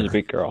girl, sir. She's a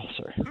big girl,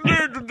 sir.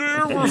 Did they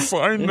ever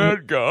find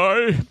that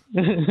guy?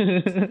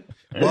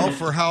 Well,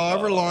 for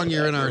however long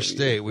you're in our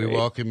state, we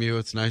welcome you.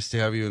 It's nice to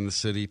have you in the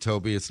city,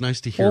 Toby. It's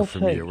nice to hear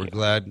from you. We're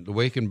glad. The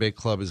Wake and Bake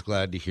Club is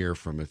glad to hear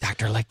from it.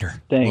 Dr.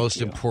 Lecter.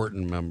 Most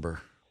important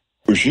member.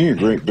 Was she a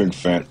great big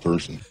fat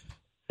person?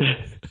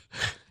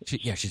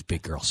 She's a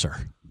big girl,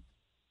 sir.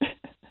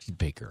 She's a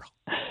big girl.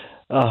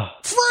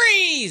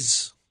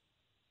 Freeze!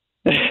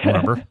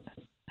 Remember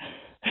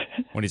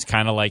when he's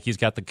kind of like he's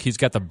got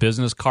the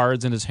business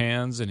cards in his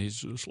hands and he's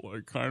just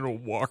like kind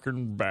of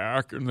walking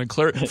back and then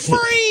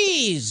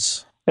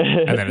freeze,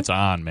 and then it's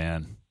on,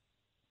 man.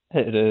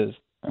 It is.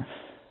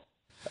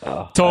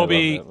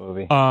 Toby, I love that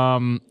movie.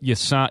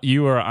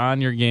 You are on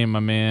your game,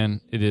 my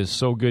man. It is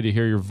so good to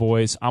hear your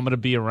voice. I'm going to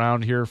be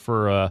around here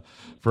for a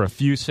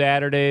few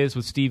Saturdays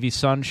with Stevie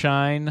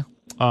Sunshine.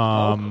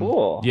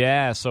 Cool.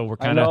 Yeah, so we're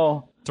kind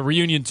of. It's a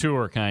reunion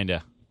tour, kind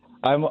of.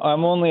 I'm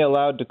only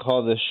allowed to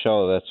call this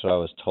show. That's what I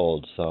was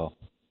told. So,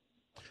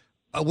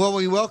 well,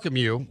 we welcome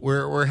you.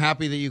 We're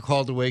happy that you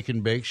called the Wake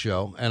and Bake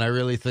Show, and I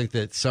really think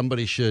that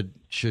somebody should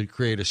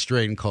create a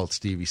strain called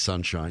Stevie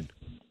Sunshine.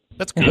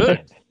 That's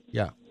good.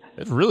 Yeah,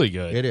 it's really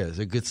good. It is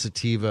a good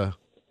sativa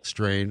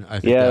strain. I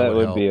think that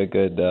would help. Be a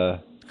good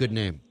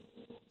name.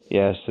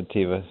 Yeah,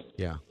 sativa.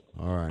 Yeah.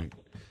 All right.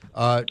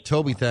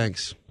 Toby,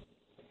 thanks.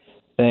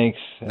 Thanks.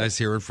 Nice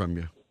hearing from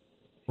you.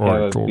 All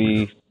right,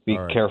 Toby. be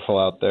careful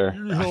out there.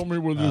 You help me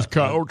with this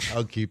couch.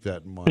 I'll keep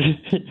that in mind.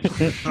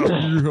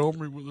 You help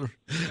me with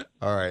it.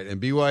 All right,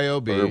 and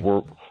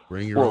BYOB,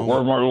 bring your own.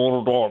 Where'd my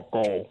little dog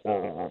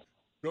go?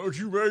 Don't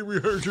you make me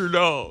hurt your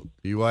dog.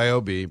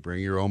 BYOB,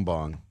 bring your own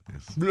bong.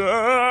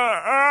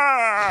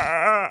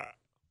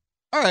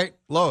 All right,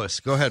 Lois,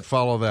 go ahead,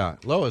 follow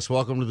that. Lois,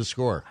 welcome to the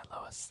Score.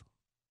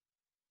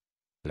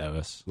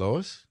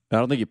 Lois? I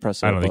don't think you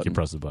press the button. I don't think you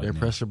press the button. They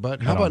press the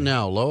button. How about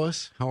now,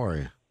 Lois? How are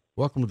you?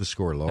 Welcome to the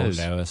Score, Lois.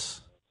 Hello,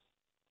 Lois.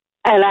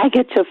 And I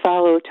get to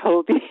follow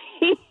Toby.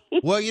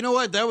 Well, you know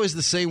what? That was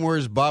the same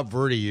words Bob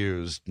Verdi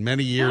used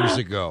many years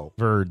ago.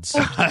 Birds.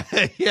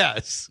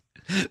 Yes.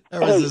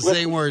 That was the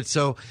same word.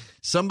 So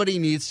somebody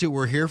needs to.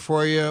 We're here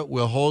for you.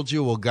 We'll hold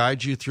you. We'll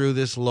guide you through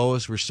this,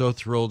 Lois. We're so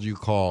thrilled you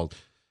called.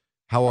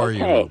 How are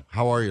you?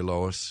 How are you,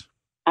 Lois?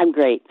 I'm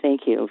great.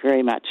 Thank you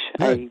very much.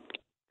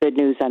 Good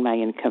news on my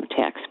income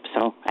tax,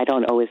 so I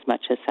don't owe as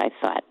much as I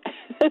thought.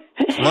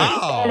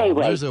 Wow.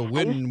 Anyway, there's a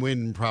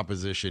win-win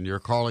proposition. You're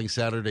calling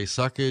Saturday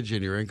suckage,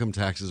 and your income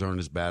taxes aren't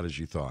as bad as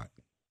you thought.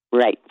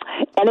 Right.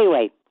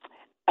 Anyway,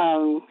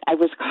 I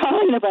was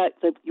calling about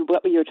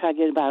what you were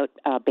talking about,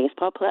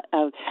 baseball,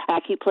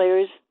 hockey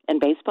players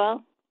and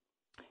baseball.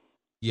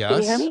 Yes.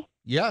 Can you hear me?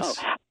 Yes.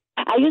 Oh.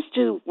 I used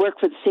to work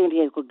for the San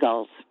Diego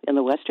Gulls in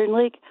the Western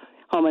League,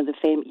 home of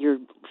your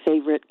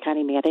favorite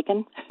Connie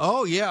Madigan.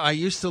 Oh, yeah. I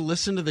used to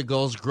listen to the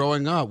Gulls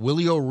growing up.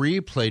 Willie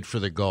O'Ree played for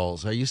the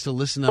Gulls. I used to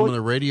listen to them on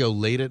the radio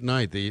late at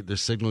night. The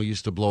signal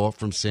used to blow up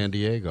from San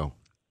Diego.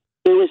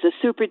 It was a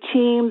super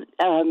team,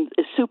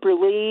 a super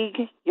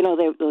league. You know,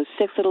 those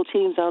 6 little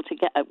teams all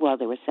together. Well,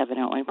 there were 7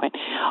 at one point,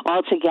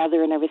 all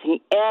together and everything.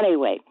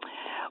 Anyway,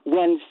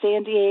 when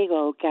San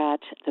Diego got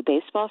the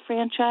baseball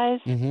franchise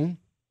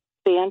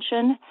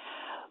expansion,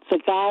 the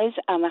guys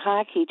on the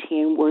hockey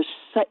team were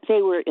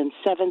in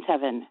seventh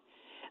heaven.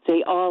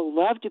 They all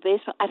loved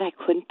baseball, and I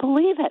couldn't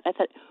believe it. I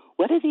thought,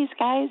 what are these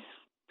guys?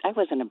 I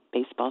wasn't a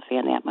baseball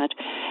fan that much.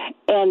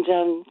 And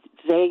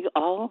they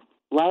all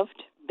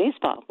loved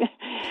baseball.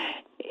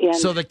 And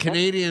so the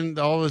Canadian,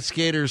 all the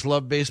skaters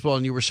loved baseball,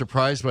 and you were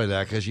surprised by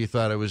that because you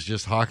thought it was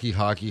just hockey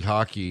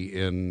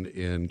in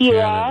Canada.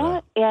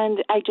 Yeah,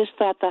 and I just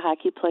thought the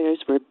hockey players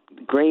were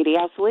great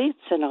athletes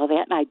and all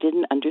that, and I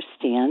didn't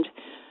understand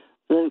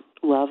the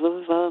love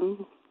of,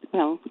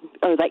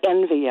 or the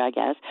envy, I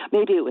guess.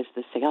 Maybe it was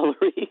the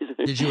salaries.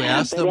 Did you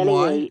ask them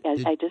anyway,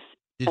 why?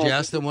 Did you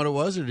ask them what it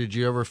was, or did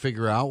you ever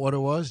figure out what it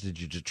was? Did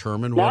you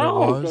determine what it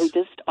was? No, they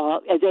just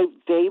all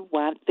they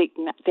were.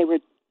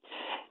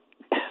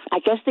 I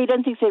guess they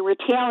didn't think they were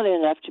talented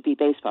enough to be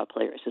baseball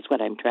players. Is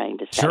what I'm trying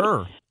to say.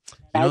 Sure.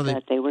 I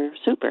thought they were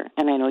super,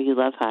 and I know you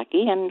love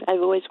hockey, and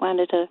I've always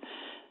wanted to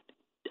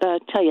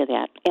tell you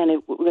that.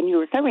 And when you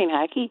were covering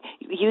hockey,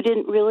 you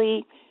didn't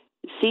really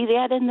see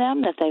that in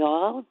them, that they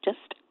all just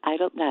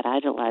not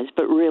idolize,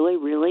 but really,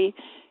 really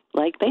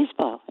like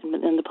baseball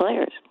and the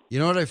players. You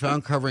know what I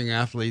found covering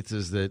athletes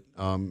is that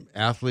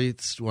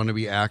athletes want to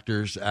be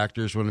actors,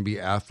 actors want to be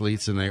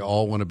athletes, and they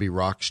all want to be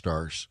rock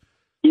stars.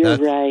 You're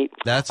right.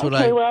 That's what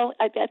okay, well,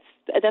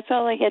 that's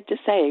all I had to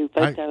say,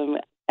 but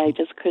I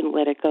just couldn't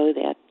let it go.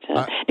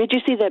 Did you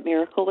see that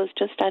Miracle was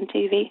just on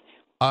TV?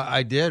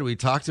 I did. We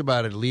talked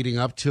about it leading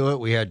up to it.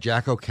 We had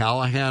Jack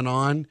O'Callahan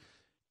on.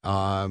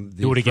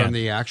 Do it again. From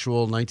the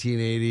actual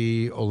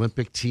 1980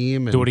 Olympic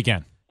team. Do it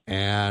again.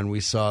 And we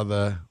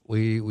saw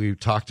we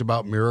talked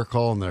about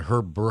Miracle and the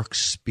Herb Brooks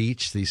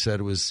speech. He said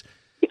it was.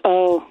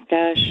 Oh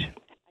gosh,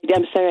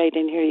 I'm sorry I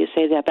didn't hear you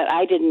say that, but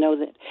I didn't know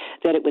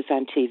that it was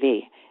on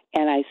TV,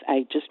 and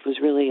I just was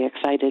really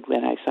excited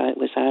when I saw it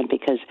was on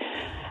because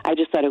I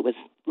just thought it was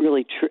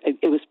really true.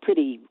 It was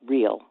pretty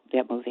real,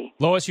 that movie.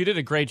 Lois, you did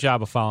a great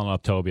job of following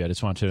up Toby. I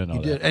just want you to know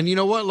that. Did. And you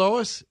know what,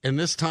 Lois? In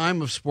this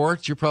time of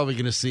sports, you're probably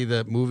going to see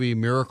that movie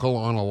Miracle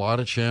on a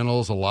lot of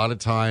channels, a lot of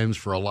times,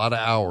 for a lot of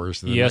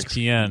hours.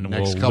 ESPN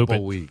next will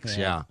couple weeks.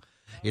 Yeah.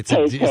 It's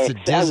a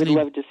Disney. I would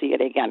love to see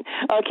it again.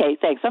 Okay,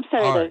 thanks. I'm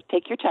sorry to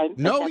take your time.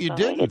 No, you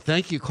didn't.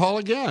 Thank you. Call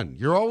again.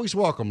 You're always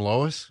welcome,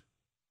 Lois.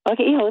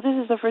 Okay, this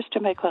is the first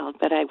time I called,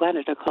 but I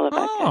wanted to call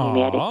about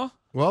Connie Madigan.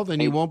 Well, then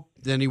you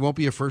won't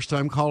be a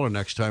first-time caller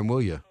next time,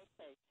 will you?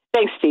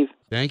 Thanks, Steve.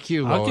 Thank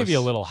you, Lois. I'll give you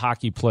a little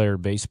hockey player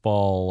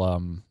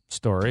baseball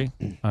story.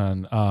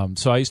 And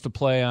so I used to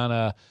play on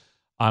a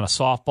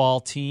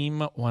softball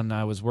team when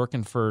I was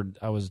working for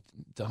I think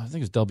it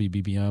was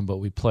WBBM, but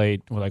we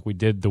played we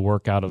did the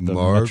work out of the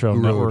Metro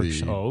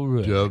Networks. Oh,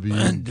 right.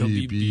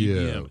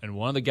 WBBM. And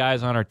one of the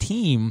guys on our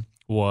team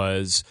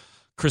was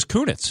Chris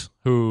Kunitz,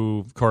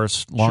 who, of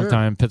course,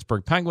 longtime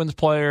Pittsburgh Penguins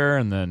player,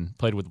 and then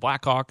played with the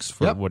Blackhawks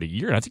for a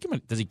year. And I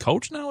think does he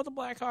coach now with the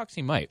Blackhawks?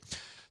 He might.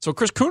 So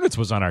Chris Kunitz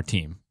was on our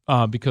team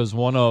because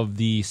one of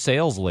the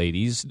sales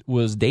ladies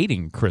was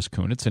dating Chris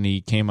Kunitz, and he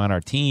came on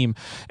our team.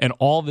 And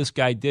all this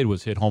guy did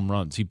was hit home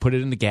runs. He put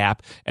it in the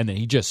gap, and then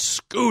he just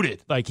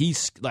scooted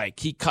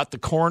he cut the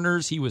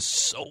corners. He was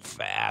so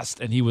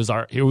fast, and he was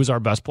our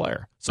best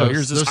player. So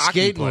here's this those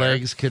skating player.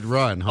 Legs could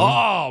run,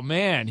 huh? Oh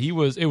man, it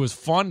was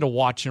fun to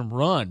watch him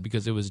run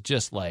because it was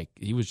just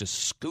he was just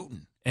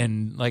scooting.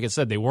 And like I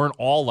said, they weren't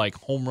all like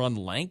home run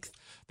length.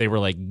 They were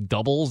like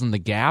doubles in the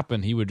gap,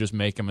 and he would just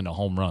make them into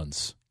home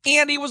runs.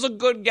 And he was a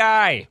good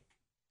guy.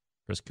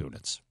 Chris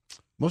Kunitz.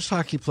 Most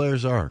hockey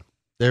players are.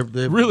 They're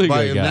really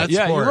good guys.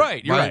 Yeah, sport, you're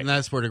right. You're right. In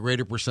that sport, a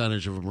greater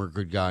percentage of them are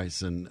good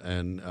guys, and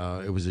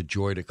it was a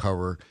joy to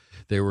cover.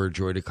 They were a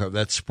joy to cover.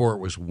 That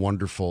sport was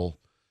wonderful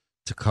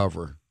to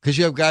cover because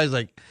you have guys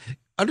like.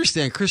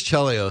 Understand, Chris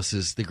Chelios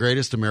is the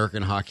greatest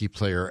American hockey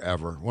player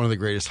ever. One of the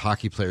greatest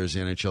hockey players the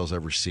NHL's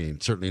ever seen.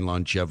 Certainly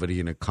longevity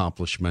and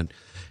accomplishment.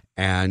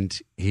 And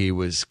he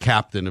was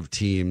captain of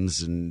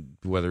teams, and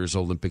whether it's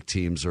Olympic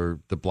teams or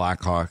the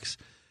Blackhawks.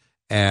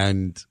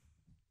 And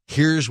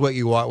here's what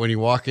you want when you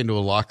walk into a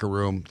locker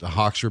room. The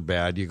Hawks are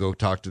bad. You go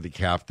talk to the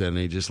captain, and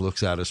he just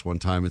looks at us one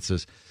time and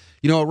says,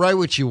 write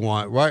what you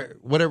want.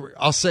 Write whatever.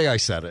 I'll say I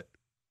said it.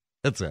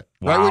 That's it.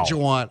 Wow. Write what you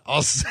want.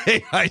 I'll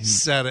say I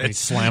said it. He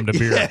slammed a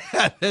beer.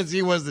 Yeah,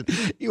 he wasn't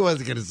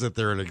going to sit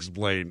there and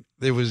explain.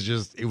 It was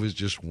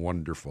just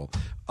wonderful.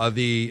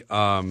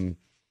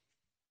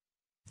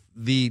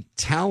 The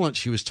talent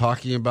she was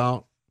talking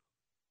about,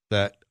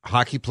 that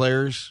hockey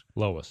players,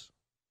 Lois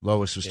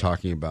was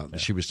talking about. Yeah.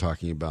 She was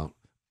talking about.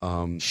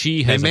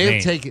 She has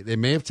They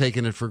may have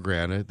taken it for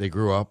granted. They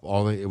grew up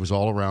it was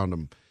all around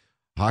them.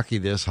 Hockey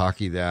this,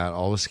 hockey that,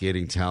 all the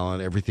skating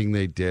talent, everything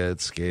they did,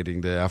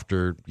 skating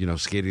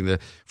the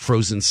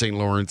frozen St.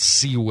 Lawrence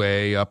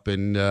Seaway up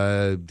in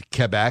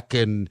Quebec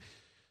and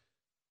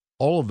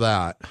all of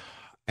that.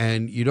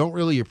 And you don't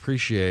really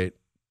appreciate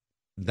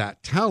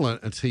that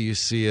talent until you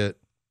see it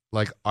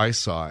like I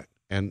saw it.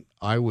 And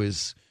I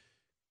was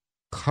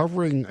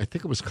covering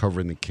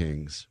the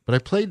Kings, but I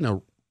played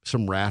in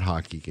some rat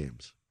hockey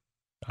games.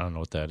 I don't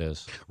know what that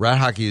is. Rat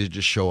hockey is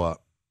just show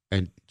up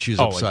and choose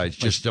upsides,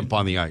 just jump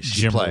on the ice.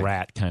 Gym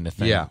rat kind of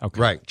thing. Yeah,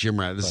 okay. Right. Gym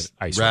rat. This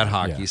is rat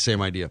hockey,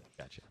 same idea.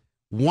 Gotcha.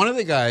 One of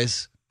the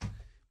guys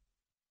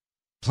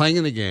playing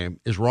in the game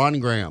is Ron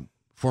Graham,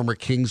 former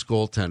Kings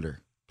goaltender,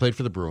 played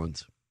for the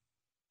Bruins.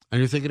 And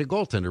you're thinking a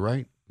goaltender,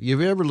 right?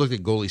 You've ever looked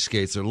at goalie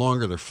skates? They're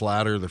longer, they're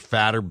flatter, they're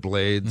fatter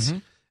blades. Mm-hmm.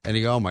 And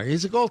you go,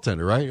 he's a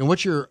goaltender, right? And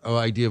what's your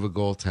idea of a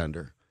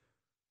goaltender?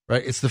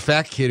 Right? It's the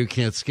fat kid who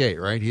can't skate,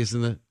 right? He's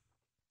in the...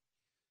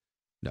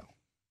 No.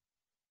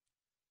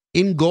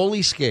 In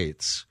goalie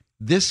skates,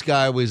 this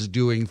guy was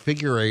doing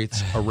figure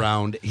eights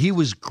around... He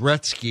was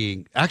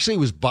Gretzkying. Actually, it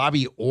was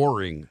Bobby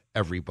Orring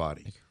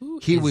everybody.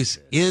 He was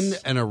in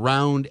and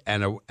around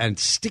and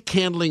stick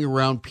handling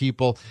around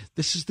people.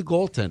 This is the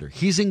goaltender.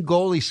 He's in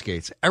goalie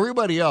skates.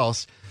 Everybody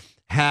else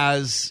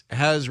has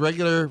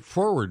regular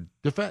forward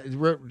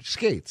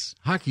skates,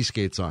 hockey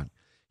skates on.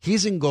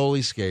 He's in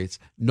goalie skates.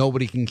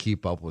 Nobody can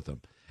keep up with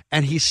him.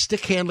 And he's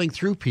stick handling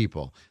through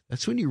people.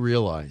 That's when you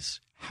realize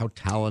how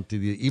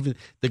talented even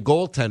the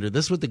goaltender.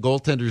 This is what the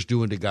goaltender's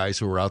doing to guys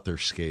who are out there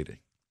skating.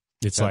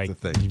 It's That's like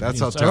the thing.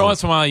 That's how every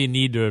once in a while you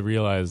need to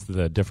realize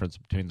the difference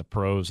between the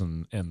pros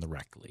and the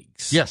rec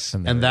leagues. Yes,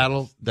 and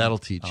that'll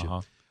teach you.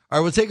 All right,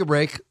 we'll take a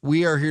break.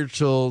 We are here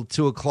till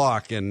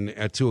 2:00, and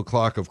at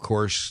 2:00, of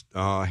course,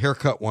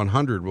 Haircut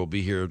 100 will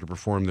be here to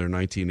perform their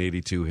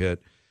 1982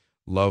 hit,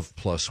 Love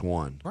Plus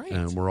One. Right.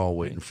 And we're all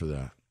waiting for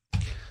that.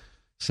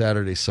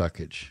 Saturday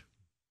Suckage.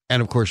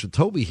 And, of course, with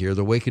Toby here,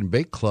 the Wake and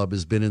Bake Club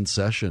has been in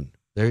session.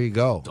 There you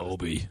go.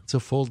 Toby. It's a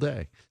full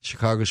day.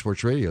 Chicago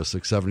Sports Radio,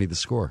 670 The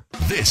Score.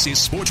 This is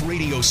Sports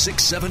Radio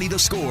 670 The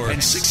Score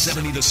and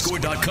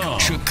 670thescore.com.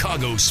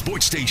 Chicago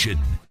Sports Station.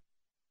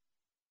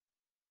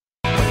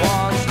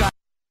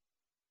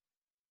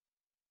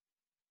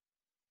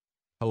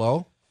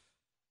 Hello?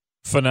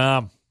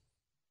 Phenomenal.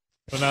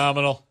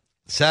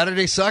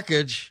 Saturday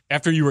Suckage.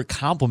 After you were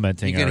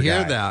complimenting you can our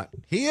hear guy. that.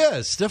 He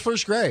is.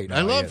 Stifler's great. No,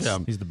 I love he is.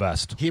 him. He's the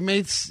best. He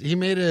made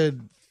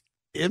an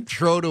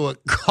intro to a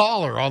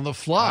caller on the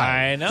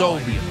fly. I know.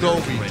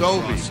 Dobie.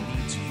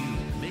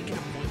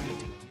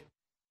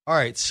 All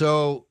right,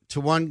 so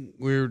to one,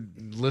 we're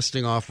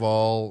listing off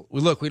all.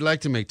 Look, we'd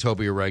like to make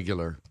Toby a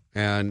regular,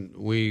 and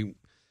we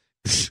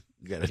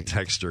got a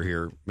texter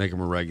here, make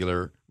him a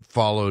regular,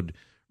 followed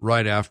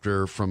right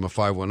after from a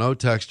 510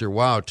 texter.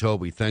 Wow,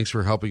 Toby, thanks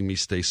for helping me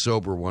stay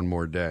sober one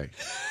more day.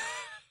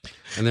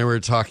 And then we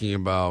were talking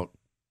about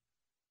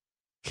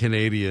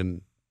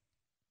Canadian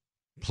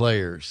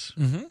players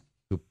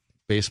who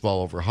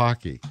baseball over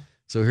hockey.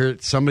 So here,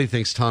 somebody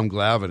thinks Tom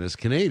Glavine is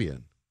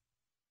Canadian.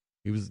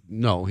 He's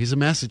a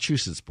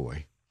Massachusetts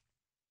boy.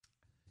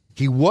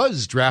 He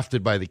was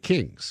drafted by the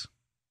Kings.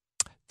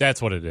 That's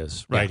what it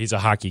is, right? Yeah. He's a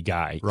hockey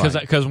guy. Right.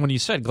 Because when you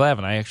said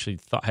Glavine, I actually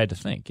had to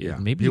think. Yeah,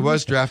 maybe he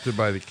was drafted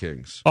by the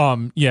Kings.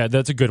 Yeah,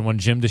 that's a good one.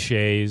 Jim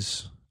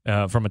DeShays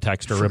from a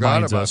texter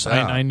reminds us.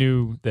 I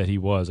knew that he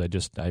was. I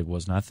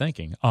was not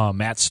thinking.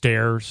 Matt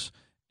Stairs.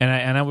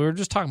 And we were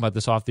just talking about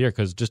this off the air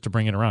because just to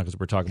bring it around because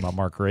we were talking about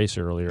Mark Grace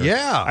earlier.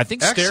 Yeah, I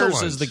think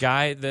Stairs is the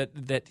guy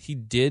that he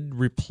did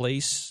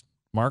replace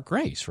Mark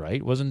Grace,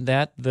 right? Wasn't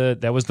that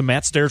was the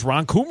Matt Stairs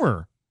Ron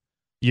Coomer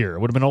year? It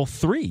would have been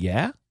 03,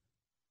 yeah?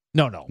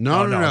 No.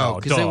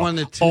 Because they won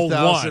the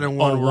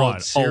 2001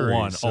 World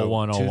Series.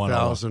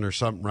 2000 or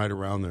something right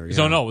around there. Yeah.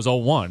 So no, it was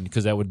 01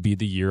 because that would be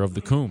the year of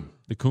the Coom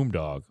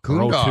dog.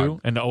 Coom or 02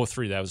 dog. and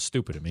 03. That was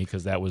stupid of me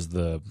because that was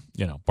the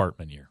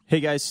Bartman year. Hey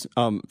guys,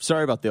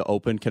 sorry about the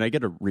Open. Can I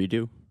get a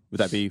redo? Would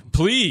that be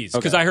please?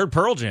 Because I heard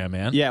Pearl Jam,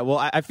 man. Yeah, well,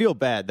 I feel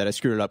bad that I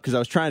screwed it up because I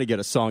was trying to get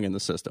a song in the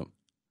system.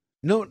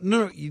 No.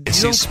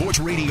 This is Sports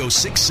Radio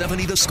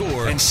 670 The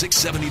Score and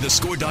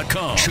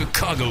 670thescore.com.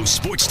 Chicago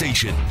Sports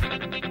Station.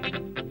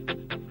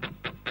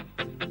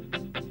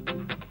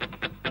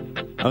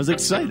 I was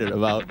excited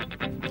about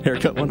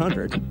Haircut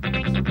 100.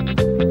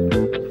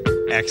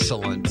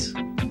 Excellent.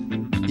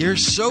 You're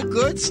so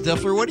good,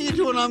 Stifler. What are you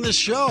doing on this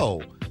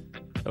show?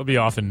 It'll be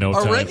off in no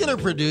time. Our regular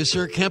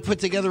producer can't put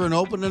together an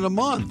Open in a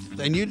month,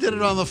 and you did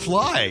it on the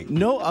fly.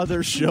 No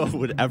other show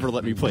would ever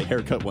let me play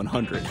Haircut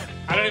 100.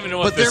 I don't even know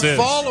what this is. But they're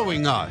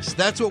following us.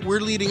 That's what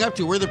we're leading up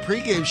to. We're the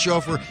pregame show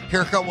for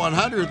Haircut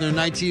 100, their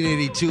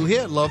 1982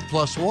 hit, Love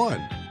Plus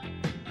One.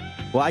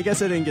 Well, I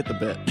guess I didn't get the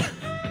bit.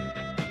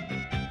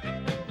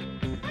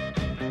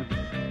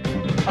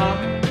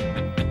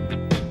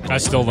 I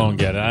still don't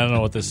get it. I don't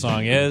know what this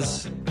song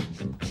is.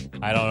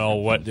 I don't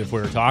know if we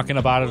were talking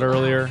about it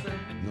earlier.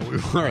 No, we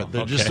weren't.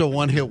 They're just a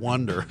one-hit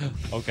wonder.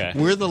 Okay.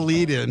 We're the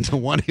lead-in to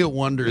one-hit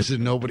wonders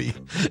and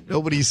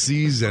nobody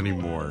sees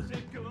anymore.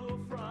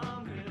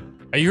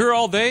 Are you here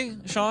all day,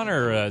 Sean,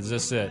 or is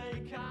this it?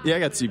 Yeah, I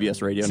got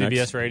CBS Radio next.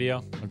 CBS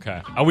Radio?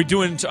 Okay. Are we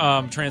doing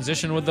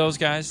transition with those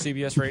guys,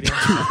 CBS Radio?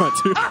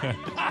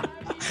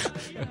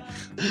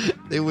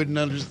 They wouldn't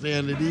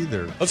understand it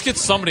either. Let's get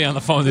somebody on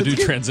the phone to do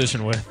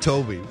transition with.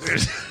 Toby.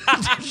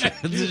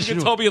 Get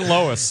Toby and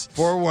Lois.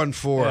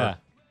 414. Yeah.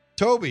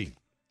 Toby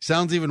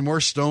sounds even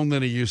more stoned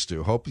than he used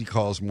to. Hope he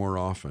calls more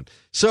often.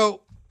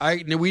 So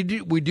we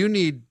do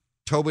need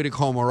Toby to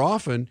call more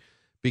often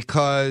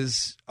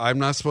because I'm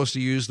not supposed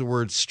to use the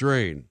word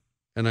strain.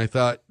 And I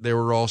thought they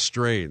were all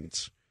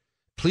strains.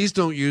 Please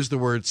don't use the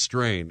word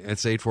strain.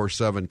 It's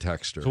 847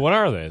 texter. So what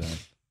are they then?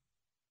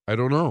 I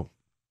don't know.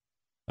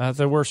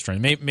 The worst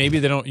strain. Maybe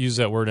they don't use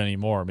that word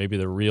anymore. Maybe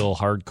the real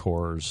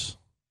hardcores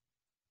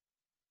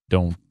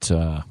don't.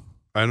 I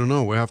don't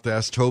know. We'll have to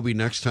ask Toby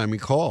next time he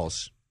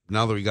calls.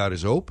 Now that we got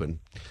his Open.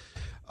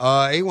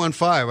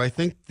 815. I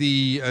think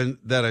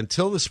that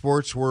until the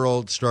sports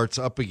world starts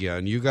up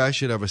again, you guys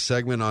should have a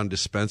segment on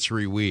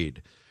dispensary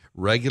weed.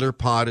 Regular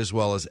pot as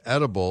well as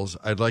edibles.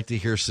 I'd like to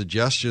hear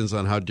suggestions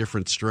on how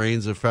different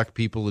strains affect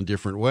people in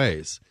different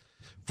ways.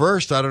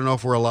 First, I don't know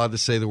if we're allowed to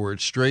say the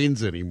word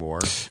strains anymore.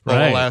 But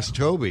Right. I'll ask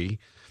Toby,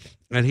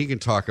 and he can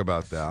talk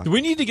about that. Do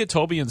we need to get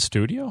Toby in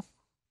studio?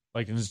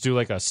 Like, and just do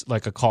like a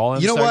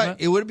call-in You know segment?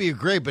 what? It would be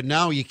great, but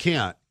now you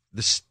can't.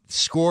 The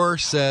score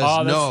says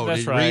no.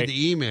 That's Read right.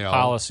 the email.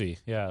 Policy,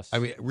 yes. I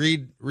mean,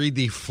 read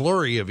the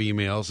flurry of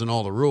emails and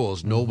all the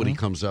rules. Nobody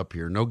comes up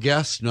here. No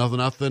guests,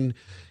 nothing.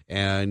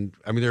 And,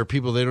 I mean, there are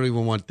people, they don't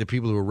even want the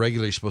people who are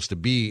regularly supposed to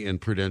be in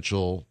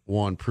Prudential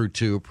 1, Pru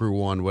 2, Pru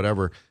 1,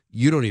 whatever.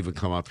 You don't even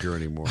come up here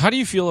anymore. How do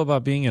you feel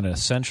about being an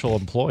essential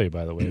employee,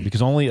 by the way?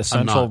 Because only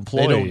essential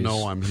employees. They don't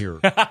know I'm here.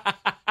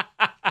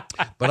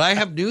 But I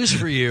have news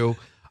for you.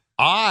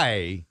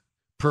 I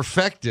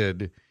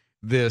perfected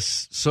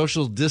this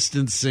social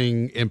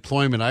distancing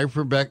employment.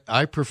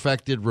 I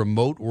perfected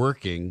remote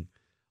working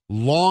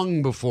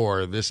long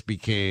before this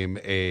became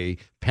a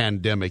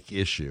pandemic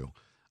issue.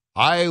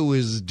 I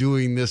was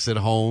doing this at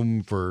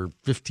home for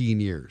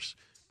 15 years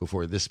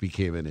before this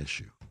became an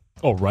issue.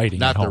 Oh, writing.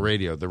 Not at the home.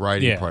 radio, the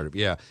writing part of it.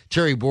 Yeah.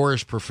 Terry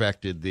Boris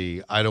perfected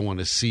the I don't want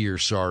to see your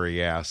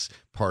sorry ass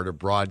part of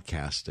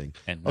broadcasting.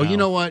 And oh, you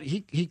know what?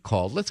 He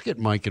called. Let's get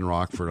Mike in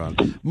Rockford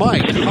on.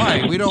 Mike,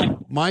 hi. We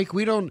don't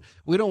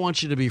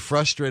want you to be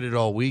frustrated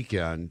all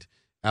weekend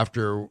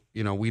after,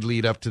 we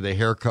lead up to the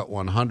Haircut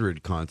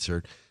 100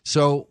 concert.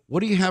 So, what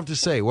do you have to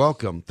say?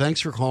 Welcome.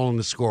 Thanks for calling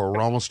the score.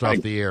 We're almost off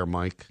the air,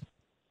 Mike.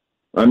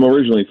 I'm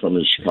originally from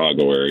the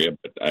Chicago area,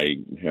 but I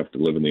have to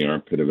live in the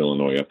armpit of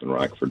Illinois up in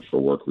Rockford for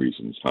work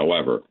reasons.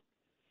 However,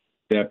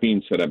 that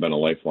being said, I've been a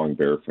lifelong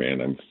Bear fan.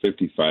 I'm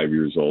 55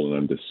 years old, and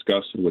I'm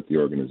disgusted with the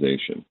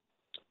organization.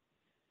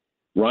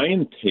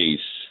 Ryan Pace,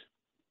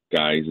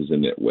 guys, is a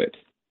nitwit.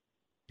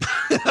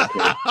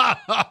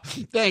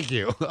 Okay? Thank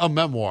you. A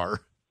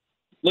memoir.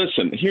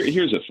 Listen,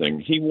 here's the thing.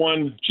 He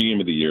won GM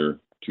of the Year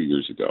 2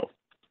 years ago.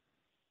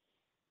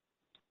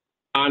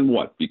 On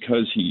what?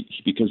 Because he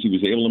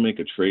was able to make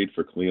a trade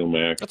for Khalil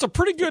Mack. That's a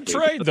pretty good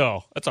trade,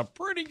 though. That's a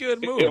pretty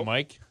good move,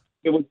 Mike.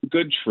 It was a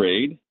good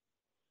trade,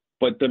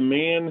 but the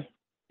man,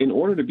 in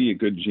order to be a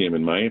good GM,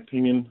 in my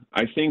opinion,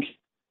 I think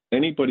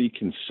anybody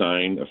can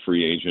sign a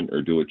free agent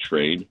or do a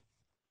trade.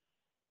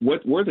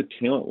 Where the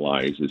talent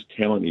lies is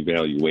talent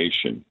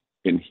evaluation,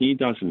 and he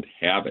doesn't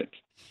have it.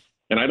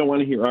 And I don't want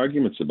to hear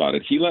arguments about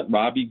it. He let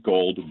Robbie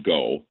Gould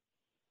go.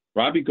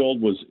 Robbie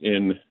Gould was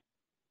in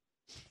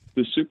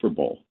the Super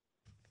Bowl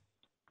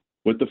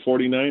with the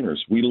 49ers.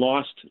 We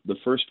lost the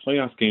first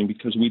playoff game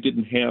because we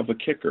didn't have a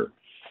kicker.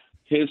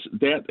 His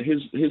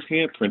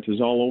handprint is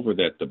all over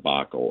that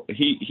debacle.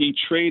 He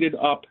traded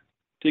up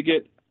to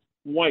get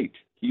White.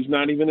 He's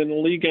not even in the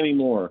league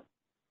anymore.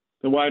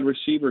 the wide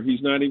receiver.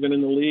 He's not even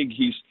in the league.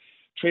 He's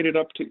traded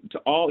up to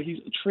all.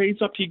 He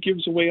trades up. He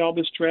gives away all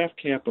this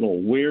draft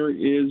capital.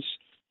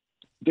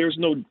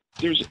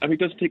 It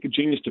doesn't take a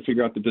genius to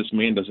figure out that this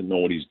man doesn't know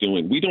what he's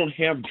doing. We don't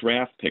have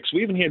draft picks.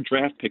 We haven't had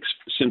draft picks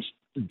since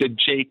the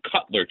Jay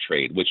Cutler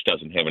trade, which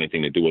doesn't have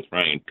anything to do with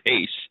Ryan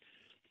Pace.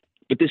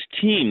 But this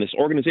team, this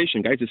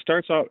organization, guys, it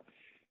starts out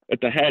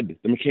at the head,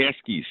 the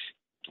McCaskies.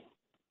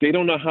 They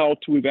don't know how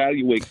to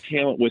evaluate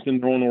talent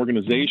within their own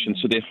organization,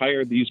 so they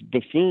hire these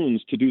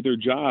buffoons to do their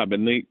job.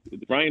 And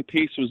Ryan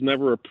Pace was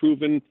never a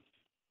proven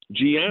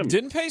GM.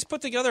 Didn't Pace put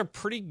together a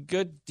pretty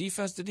good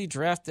defense? Didn't he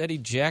draft Eddie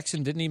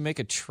Jackson? Didn't he make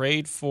a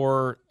trade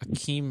for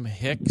Akeem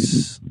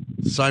Hicks?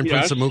 Sign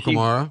Prince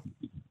Amukamara?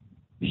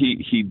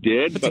 He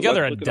did. Put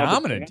together a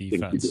dominant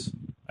defense.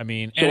 I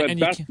mean, so at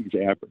best, he's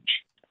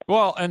average.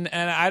 Well, and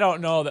I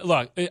don't know that.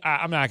 Look,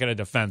 I'm not going to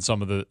defend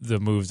some of the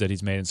moves that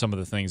he's made and some of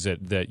the things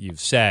that you've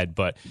said,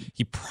 but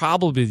he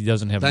probably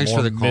doesn't have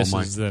more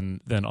misses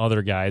than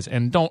other guys.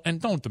 And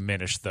don't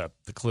diminish the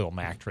Khalil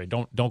Mack trade.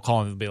 Don't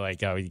call him and be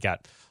like, oh, he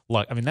got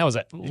luck. I mean, that was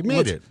he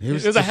made it. It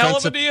was a hell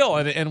of a deal,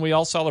 and we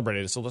all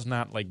celebrated it. So let's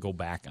not go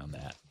back on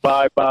that.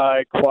 Bye,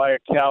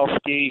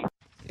 Kwiatkowski.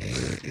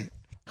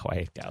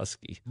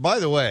 Kwiatkowski. By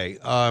the way,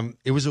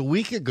 it was a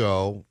week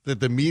ago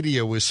that the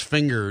media was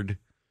fingered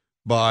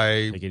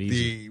by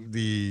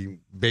the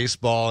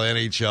baseball,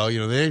 NHL.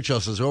 The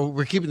NHL says, "Oh,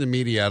 we're keeping the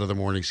media out of the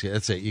morning.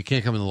 That's it. You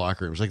can't come in the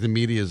locker rooms." Like the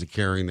media is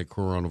carrying the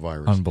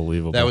coronavirus.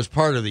 Unbelievable. That was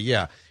part of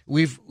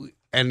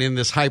and in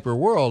this hyper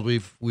world,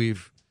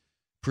 we've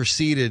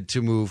proceeded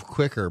to move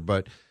quicker.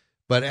 But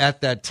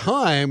at that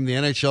time, the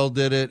NHL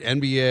did it.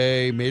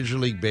 NBA, Major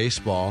League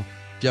Baseball.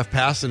 Jeff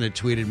Passan had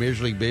tweeted,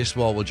 Major League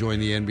Baseball will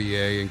join the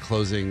NBA in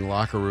closing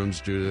locker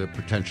rooms due to the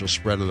potential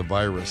spread of the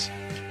virus.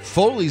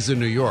 Foley's in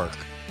New York,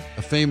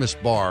 a famous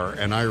bar,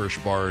 an Irish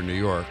bar in New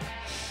York,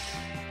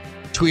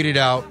 tweeted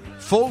out,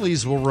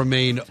 Foley's will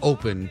remain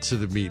open to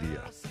the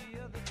media.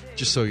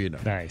 Just so you know.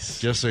 Nice.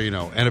 Just so you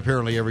know. And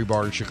apparently every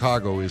bar in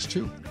Chicago is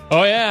too.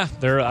 Oh, yeah.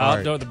 They're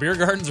out. Right. The beer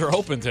gardens are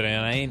open today,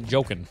 and I ain't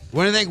joking.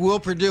 What do you think? Will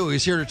Perdue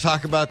is here to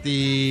talk about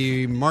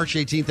the March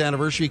 18th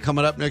anniversary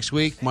coming up next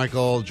week.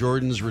 Michael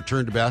Jordan's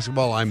return to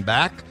basketball. I'm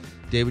back.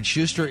 David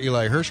Schuster,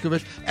 Eli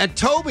Hershkovich, and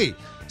Toby.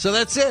 So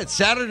that's it.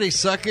 Saturday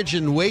Suckage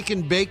and Wake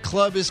and Bake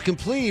Club is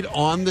complete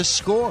on The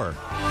Score.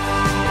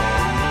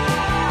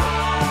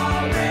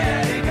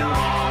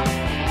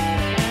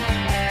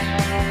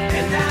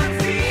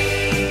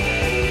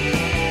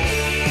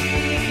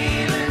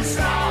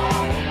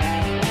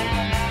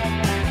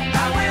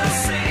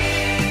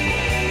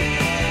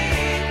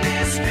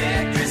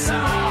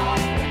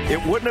 It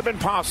wouldn't have been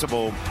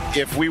possible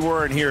if we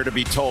weren't here to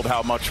be told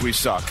how much we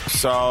suck.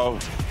 So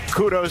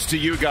kudos to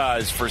you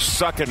guys for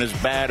sucking as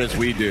bad as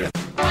we do.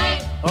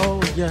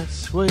 Oh,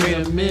 yes. Wait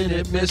a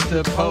minute,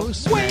 Mr.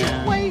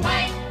 Postman. Wait.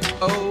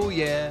 Oh,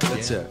 yeah.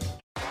 That's it.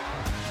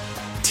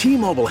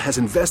 T-Mobile has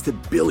invested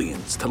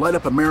billions to light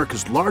up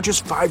America's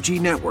largest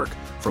 5G network,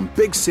 from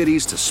big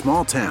cities to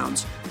small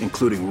towns,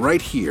 including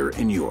right here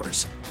in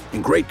yours.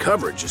 And great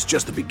coverage is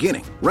just the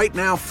beginning. Right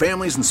now,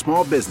 families and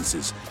small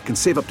businesses can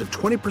save up to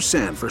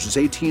 20% versus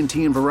AT&T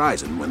and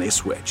Verizon when they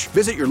switch.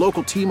 Visit your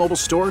local T-Mobile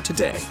store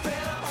today.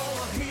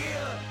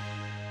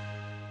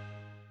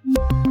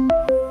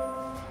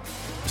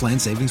 Plan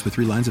savings with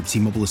 3 lines of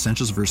T-Mobile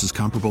Essentials versus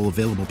comparable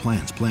available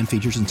plans. Plan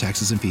features and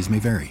taxes and fees may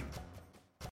vary.